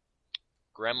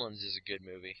 Gremlins is a good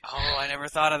movie. Oh, I never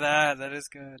thought of that. That is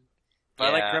good. But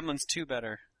I like Gremlins 2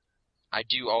 better. I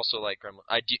do also like Gremlins.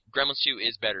 Gremlins 2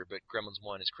 is better, but Gremlins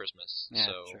 1 is Christmas. Yeah,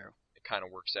 so true. It kind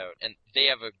of works out. And they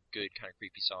have a good kind of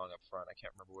creepy song up front. I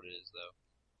can't remember what it is, though.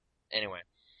 Anyway.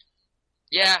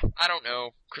 Yeah, I don't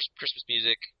know. Christmas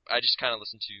music. I just kind of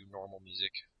listen to normal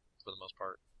music for the most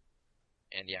part.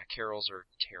 And yeah, carols are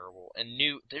terrible. And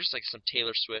there's like some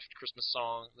Taylor Swift Christmas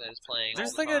song that is playing all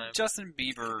the time. There's like a Justin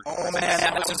Bieber. Oh man,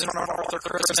 that was Arthur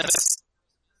Christmas.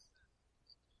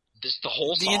 This the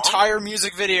whole song? The entire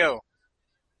music video.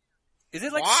 Is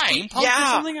it like steampunk or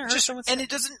something? I heard someone say. And it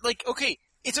doesn't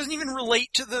it doesn't even relate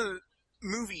to the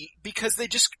movie because they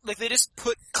just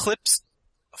put clips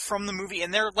from the movie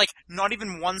and they're like not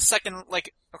even 1 second,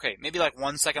 maybe like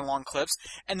 1 second long clips,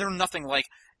 and they're nothing like.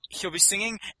 He'll be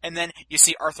singing, and then you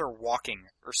see Arthur walking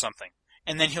or something,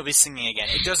 and then he'll be singing again.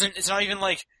 It's not even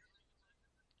like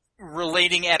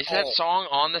relating at all. Is that song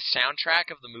on the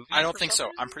soundtrack of the movie? I don't think so.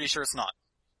 I'm pretty sure it's not.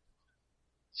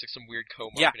 It's like some weird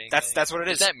co-marketing. Yeah, that's what it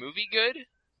is. Is that movie good?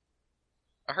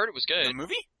 I heard it was good. The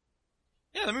movie?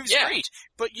 Yeah, the movie's great,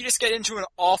 but you just get into an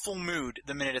awful mood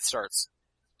the minute it starts.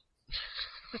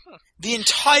 The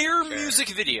entire music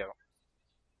video.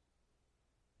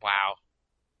 Wow.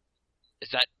 Is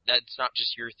that's not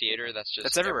just your theater, that's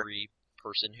just every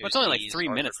person who it's only like 3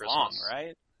 Arthur minutes Christmas. long,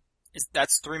 right?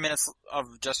 That's 3 minutes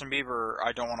of Justin Bieber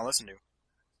I don't want to listen to.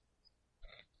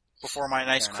 Before my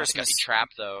nice Christmas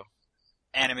trapped though.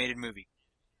 Animated movie.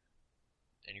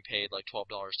 And you paid like $12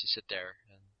 to sit there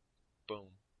and boom.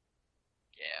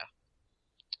 Yeah.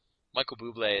 Michael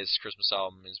Bublé's Christmas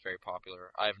album is very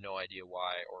popular. I have no idea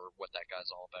why or what that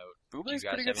guy's all about. Bublé's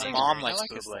pretty good. My mom likes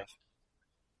Bublé.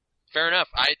 Fair enough.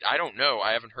 I don't know.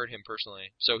 I haven't heard him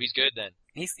personally. So he's good then.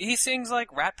 He sings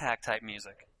like Rat Pack type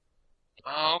music.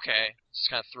 Oh, okay. Just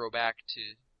kind of throwback to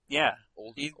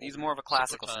old. He's more of a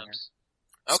classical singer.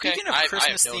 Okay. Speaking of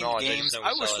Christmas-themed games,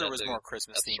 I wish there was more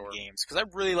Christmas-themed games, because I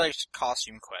really liked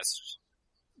Costume Quest.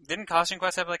 Didn't Costume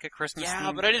Quest have like a Christmas theme?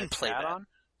 Yeah, but I didn't play that. On?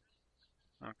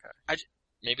 Okay.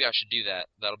 Maybe I should do that.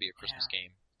 That'll be a Christmas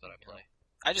game that I play.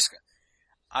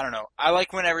 I don't know. I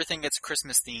like when everything gets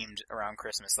Christmas themed around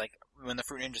Christmas. Like when the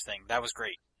Fruit Ninja thing, that was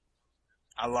great.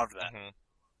 I loved that. Mm-hmm.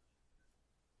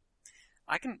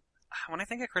 When I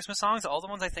think of Christmas songs, all the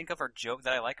ones I think of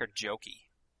that I like are jokey.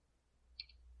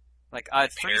 Like,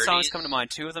 3 songs come to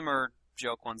mind. 2 of them are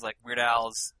joke ones, like Weird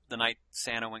Al's The Night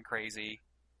Santa Went Crazy.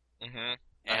 Mm-hmm.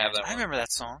 I have that one. I remember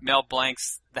that song. Mel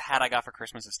Blanc's The Hat I Got for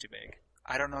Christmas Is Too Big.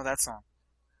 I don't know that song.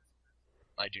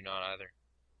 I do not either.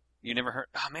 You never heard?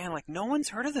 Oh man, like no one's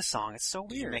heard of this song. It's so weird.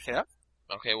 Did you make it up?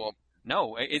 Okay, well.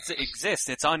 No, it exists.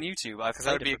 It's on YouTube. Because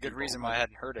that would be a good reason why I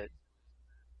hadn't heard it.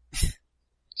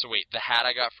 So wait, The Hat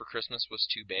I Got for Christmas Was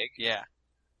Too Big? Yeah.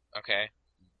 Okay.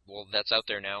 Well, that's out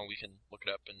there now. We can look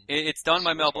it up and. It's done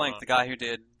by Mel Blanc, the guy who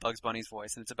did Bugs Bunny's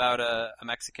voice, and it's about a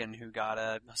Mexican who got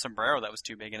a sombrero that was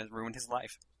too big and it ruined his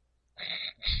life.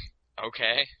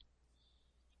 Okay.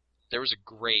 There was a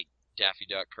great Daffy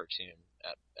Duck cartoon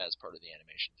as part of the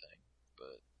animation thing,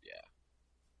 but yeah,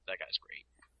 that guy's great.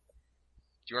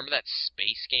 Do you remember that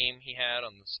space game he had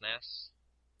on the SNES?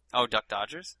 Oh, Duck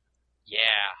Dodgers?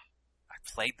 Yeah. I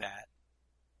played that.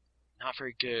 Not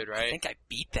very good, right? I think I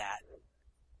beat that.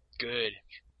 Good.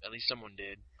 At least someone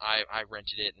did. I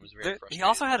rented it and was very frustrated. He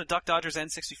also had a Duck Dodgers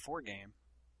N64 game.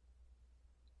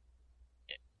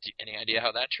 Any idea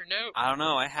how that turned out? I don't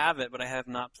know. I have it, but I have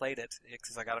not played it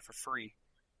because I got it for free.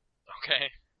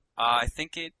 Okay. I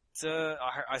think it.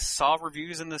 I saw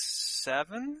reviews in the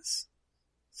 7s,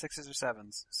 6s or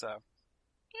 7s. So.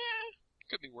 Yeah,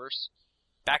 could be worse.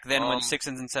 Back then, when 6s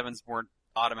and 7s weren't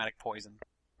automatic poison.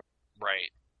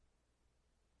 Right.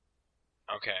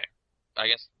 Okay. I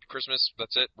guess Christmas.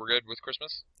 That's it. We're good with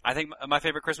Christmas. I think my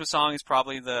favorite Christmas song is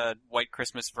probably the White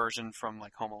Christmas version from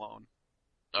like Home Alone.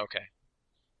 Okay.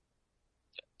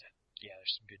 Yeah,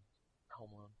 there's some good Home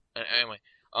Alone. Anyway,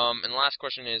 and the last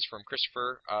question is from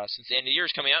Christopher. Since the end of the year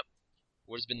is coming up,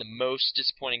 what has been the most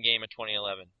disappointing game of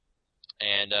 2011?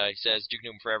 And he says Duke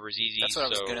Nukem Forever is easy. That's what I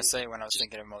was going to say when I was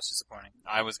thinking of most disappointing.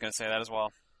 I was going to say that as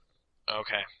well.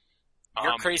 Okay.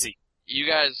 You're crazy. You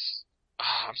guys...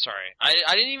 I'm sorry.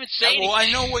 I didn't even say anything. Well,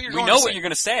 I know what you're going to say. We know what you're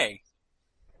going to say.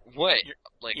 What?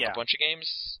 A bunch of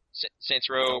games? Saints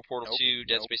Row, Portal 2,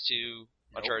 Dead Space 2,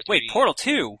 Uncharted 3. Wait, Portal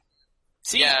 2?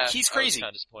 See, yeah, he's crazy. I was kind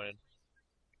of disappointed.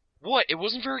 What? It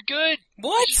wasn't very good?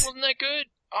 What? It just wasn't that good?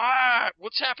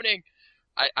 What's happening?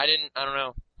 I don't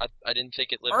know. I didn't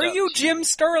think it lived up. Are you Jim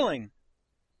Sterling?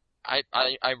 I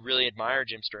really admire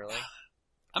Jim Sterling.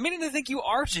 I mean, I think you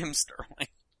are Jim Sterling.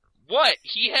 What?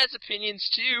 He has opinions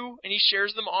too, and he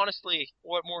shares them honestly.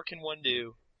 What more can one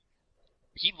do?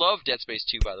 He loved Dead Space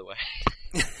 2, by the way.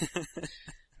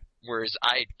 Whereas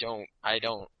I don't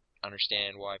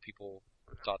understand why people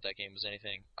thought that game was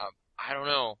anything. I don't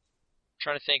know. I'm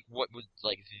trying to think what was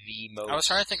like the most. I was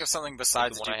trying to think of something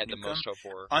besides the one I had the most hope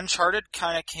for. Uncharted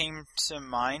kind of came to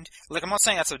mind. Like, I'm not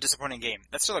saying that's a disappointing game.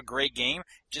 That's still a great game.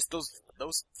 Just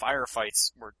those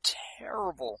firefights were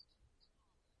terrible.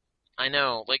 I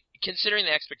know. Like, considering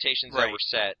the expectations that were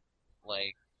set,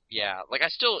 like, yeah. Like, I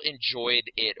still enjoyed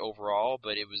it overall,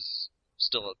 but it was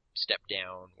still a step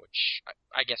down, which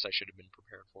I guess I should have been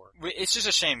prepared for. It's just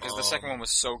a shame, because the second one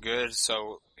was so good,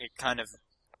 so it kind of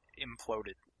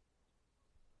imploded.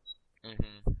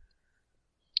 Mm-hmm. I'm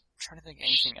trying to think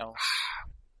anything else.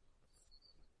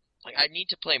 Like, I need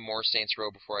to play more Saints Row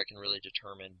before I can really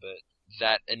determine, but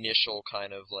that initial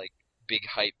kind of, like, big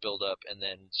hype build up and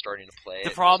then starting to play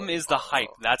the problem is the hype.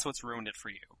 That's what's ruined it for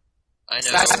you. I know.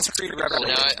 Assassin's Creed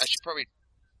Revelation. So now I should probably...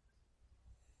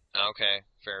 Okay,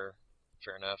 fair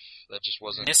enough. That just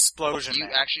wasn't... Explosion. You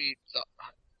actually...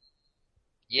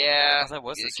 Yeah,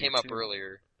 it came up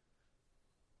earlier.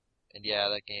 And yeah,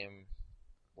 that game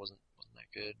wasn't that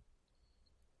good.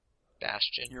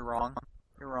 Bastion. You're wrong.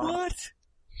 What?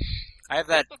 I have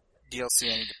that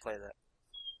DLC. I need to play that.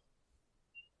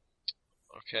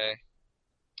 Okay.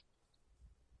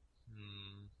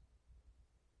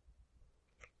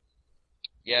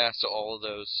 Yeah, so all of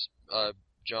those.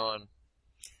 John.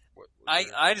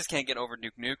 I just can't get over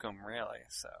Duke Nukem, really,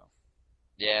 so.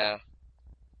 Yeah.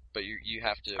 But you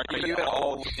have to... Are you at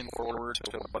all looking forward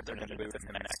to what they're going to do with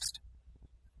them next?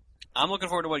 I'm looking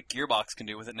forward to what Gearbox can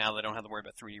do with it now they don't have to worry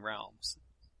about 3D Realms.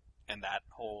 And that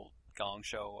whole gong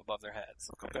show above their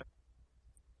heads. Okay.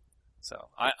 So,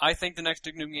 I think the next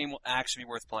Duke Nukem game will actually be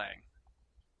worth playing.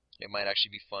 It might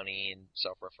actually be funny and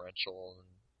self-referential.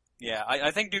 Yeah, I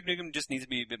think Duke Nukem just needs to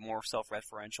be a bit more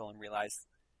self-referential and realize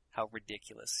how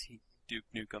ridiculous Duke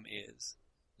Nukem is.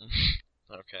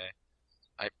 Okay.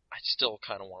 I still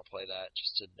kind of want to play that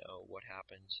just to know what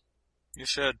happened. You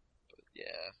should. But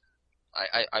Yeah.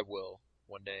 I will.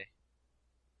 One day.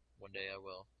 One day I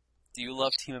will. Do you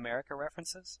love Team America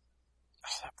references?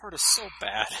 Oh, that part is so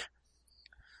bad.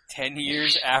 10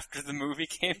 years after the movie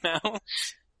came out?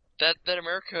 That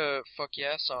America Fuck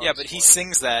Yeah song. Yeah, but he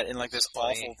sings that in like this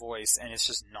awful voice, and it's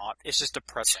just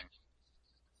depressing.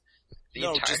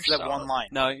 No, just that one line.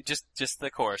 No, just the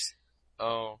chorus.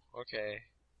 Oh, okay.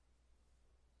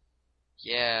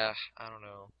 Yeah, I don't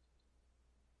know.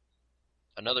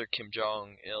 Another Kim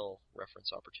Jong-il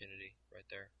reference opportunity right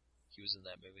there. He was in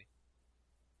that movie.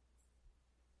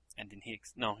 And didn't he?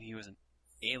 No, he was an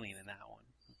alien in that one.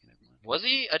 Okay, was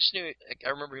he? I just knew. I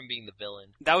remember him being the villain.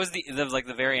 That was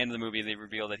the very end of the movie. They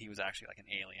revealed that he was actually like an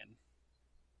alien.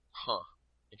 Huh.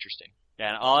 Interesting. Yeah,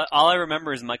 and all I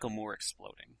remember is Michael Moore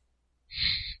exploding.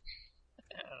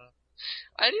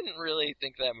 I didn't really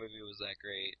think that movie was that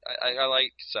great. I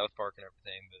like South Park and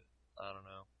everything, but I don't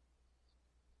know.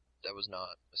 That was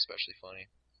not especially funny.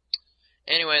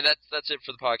 Anyway, that's it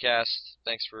for the podcast.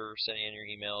 Thanks for sending in your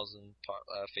emails and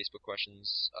Facebook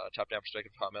questions.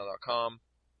 topdownperspective@hotmail.com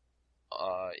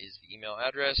is the email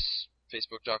address.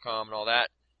 Facebook.com and all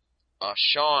that.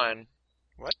 Sean,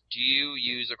 what? Do you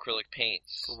use acrylic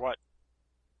paints? For what?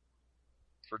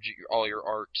 For all your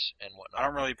art and whatnot. I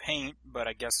don't really paint, but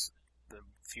I guess the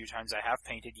few times I have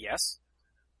painted, yes.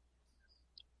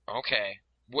 Okay.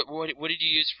 What did you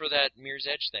use for that Mirror's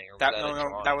Edge thing? Or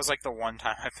was that was like the one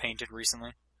time I painted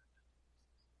recently.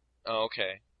 Oh,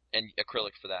 okay. And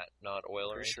acrylic for that, not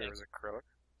oil or anything? Sure it was acrylic.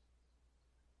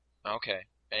 Okay.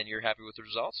 And you're happy with the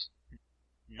results?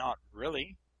 Not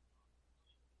really.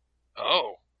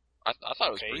 Oh. I thought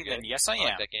it was pretty good. Then yes, I am.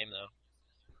 Like that game,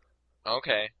 though.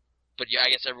 Okay. But yeah, I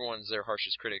guess everyone's their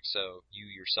harshest critic, so you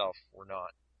yourself were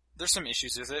not. There's some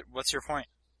issues with it. What's your point?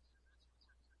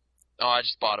 Oh, I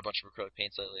just bought a bunch of acrylic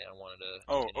paints lately, and I wanted to...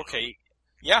 Oh, okay.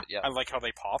 Yeah, I like how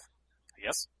they pop.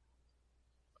 Yes.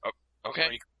 Oh,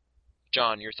 okay.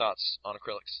 John, your thoughts on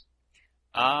acrylics?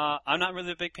 I'm not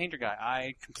really a big painter guy.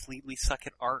 I completely suck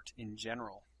at art in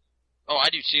general. Oh, I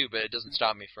do too, but it doesn't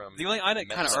stop me from... The only kind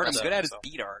of art I'm good at is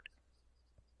bead art.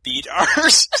 Bead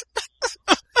art?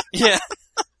 Yeah.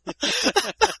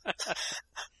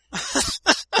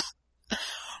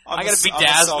 I got a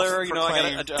bedazzler,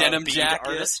 I got a denim jacket.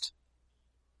 Artist.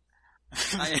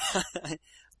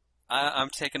 I'm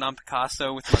taking on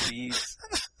Picasso with my beads.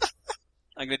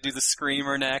 I'm gonna do the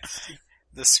Screamer next.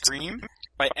 The Scream?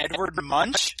 By Edward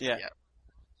Munch? Yeah.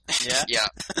 Yeah. Yeah,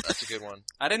 that's a good one.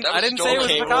 I didn't say it was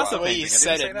Picasso. The way you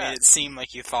said it made it seem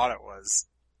like you thought it was.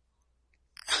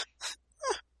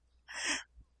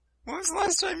 When was the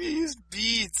last time you used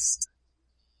beads?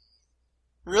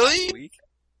 Really? Last week.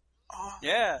 Oh.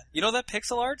 Yeah. You know that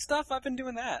pixel art stuff? I've been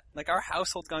doing that. Like, our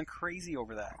household's gone crazy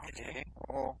over that. Okay.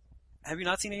 Oh. Have you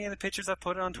not seen any of the pictures I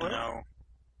put on Twitter? No.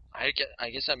 I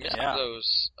guess I missed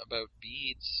those about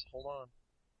beads. Hold on.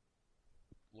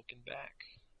 Looking back.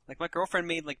 Like, my girlfriend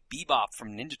made, like, Bebop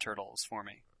from Ninja Turtles for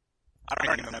me. I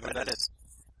don't even know what that is.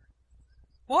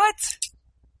 What?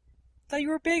 I thought you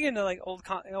were big into, like, old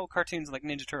cartoons like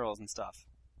Ninja Turtles and stuff.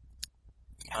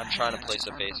 I'm trying to place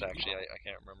a face, actually. I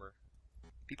can't remember.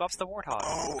 Bebop's the Warthog.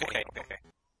 Oh, okay.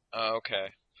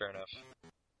 Okay. Fair enough.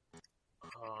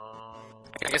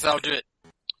 I guess that'll do it.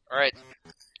 Alright.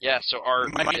 Yeah, so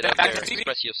art, get out there,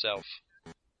 express yourself.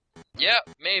 Yeah,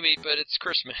 maybe, but it's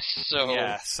Christmas, so...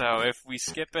 Yeah, so if we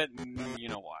skip it, you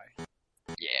know why.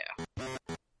 Yeah.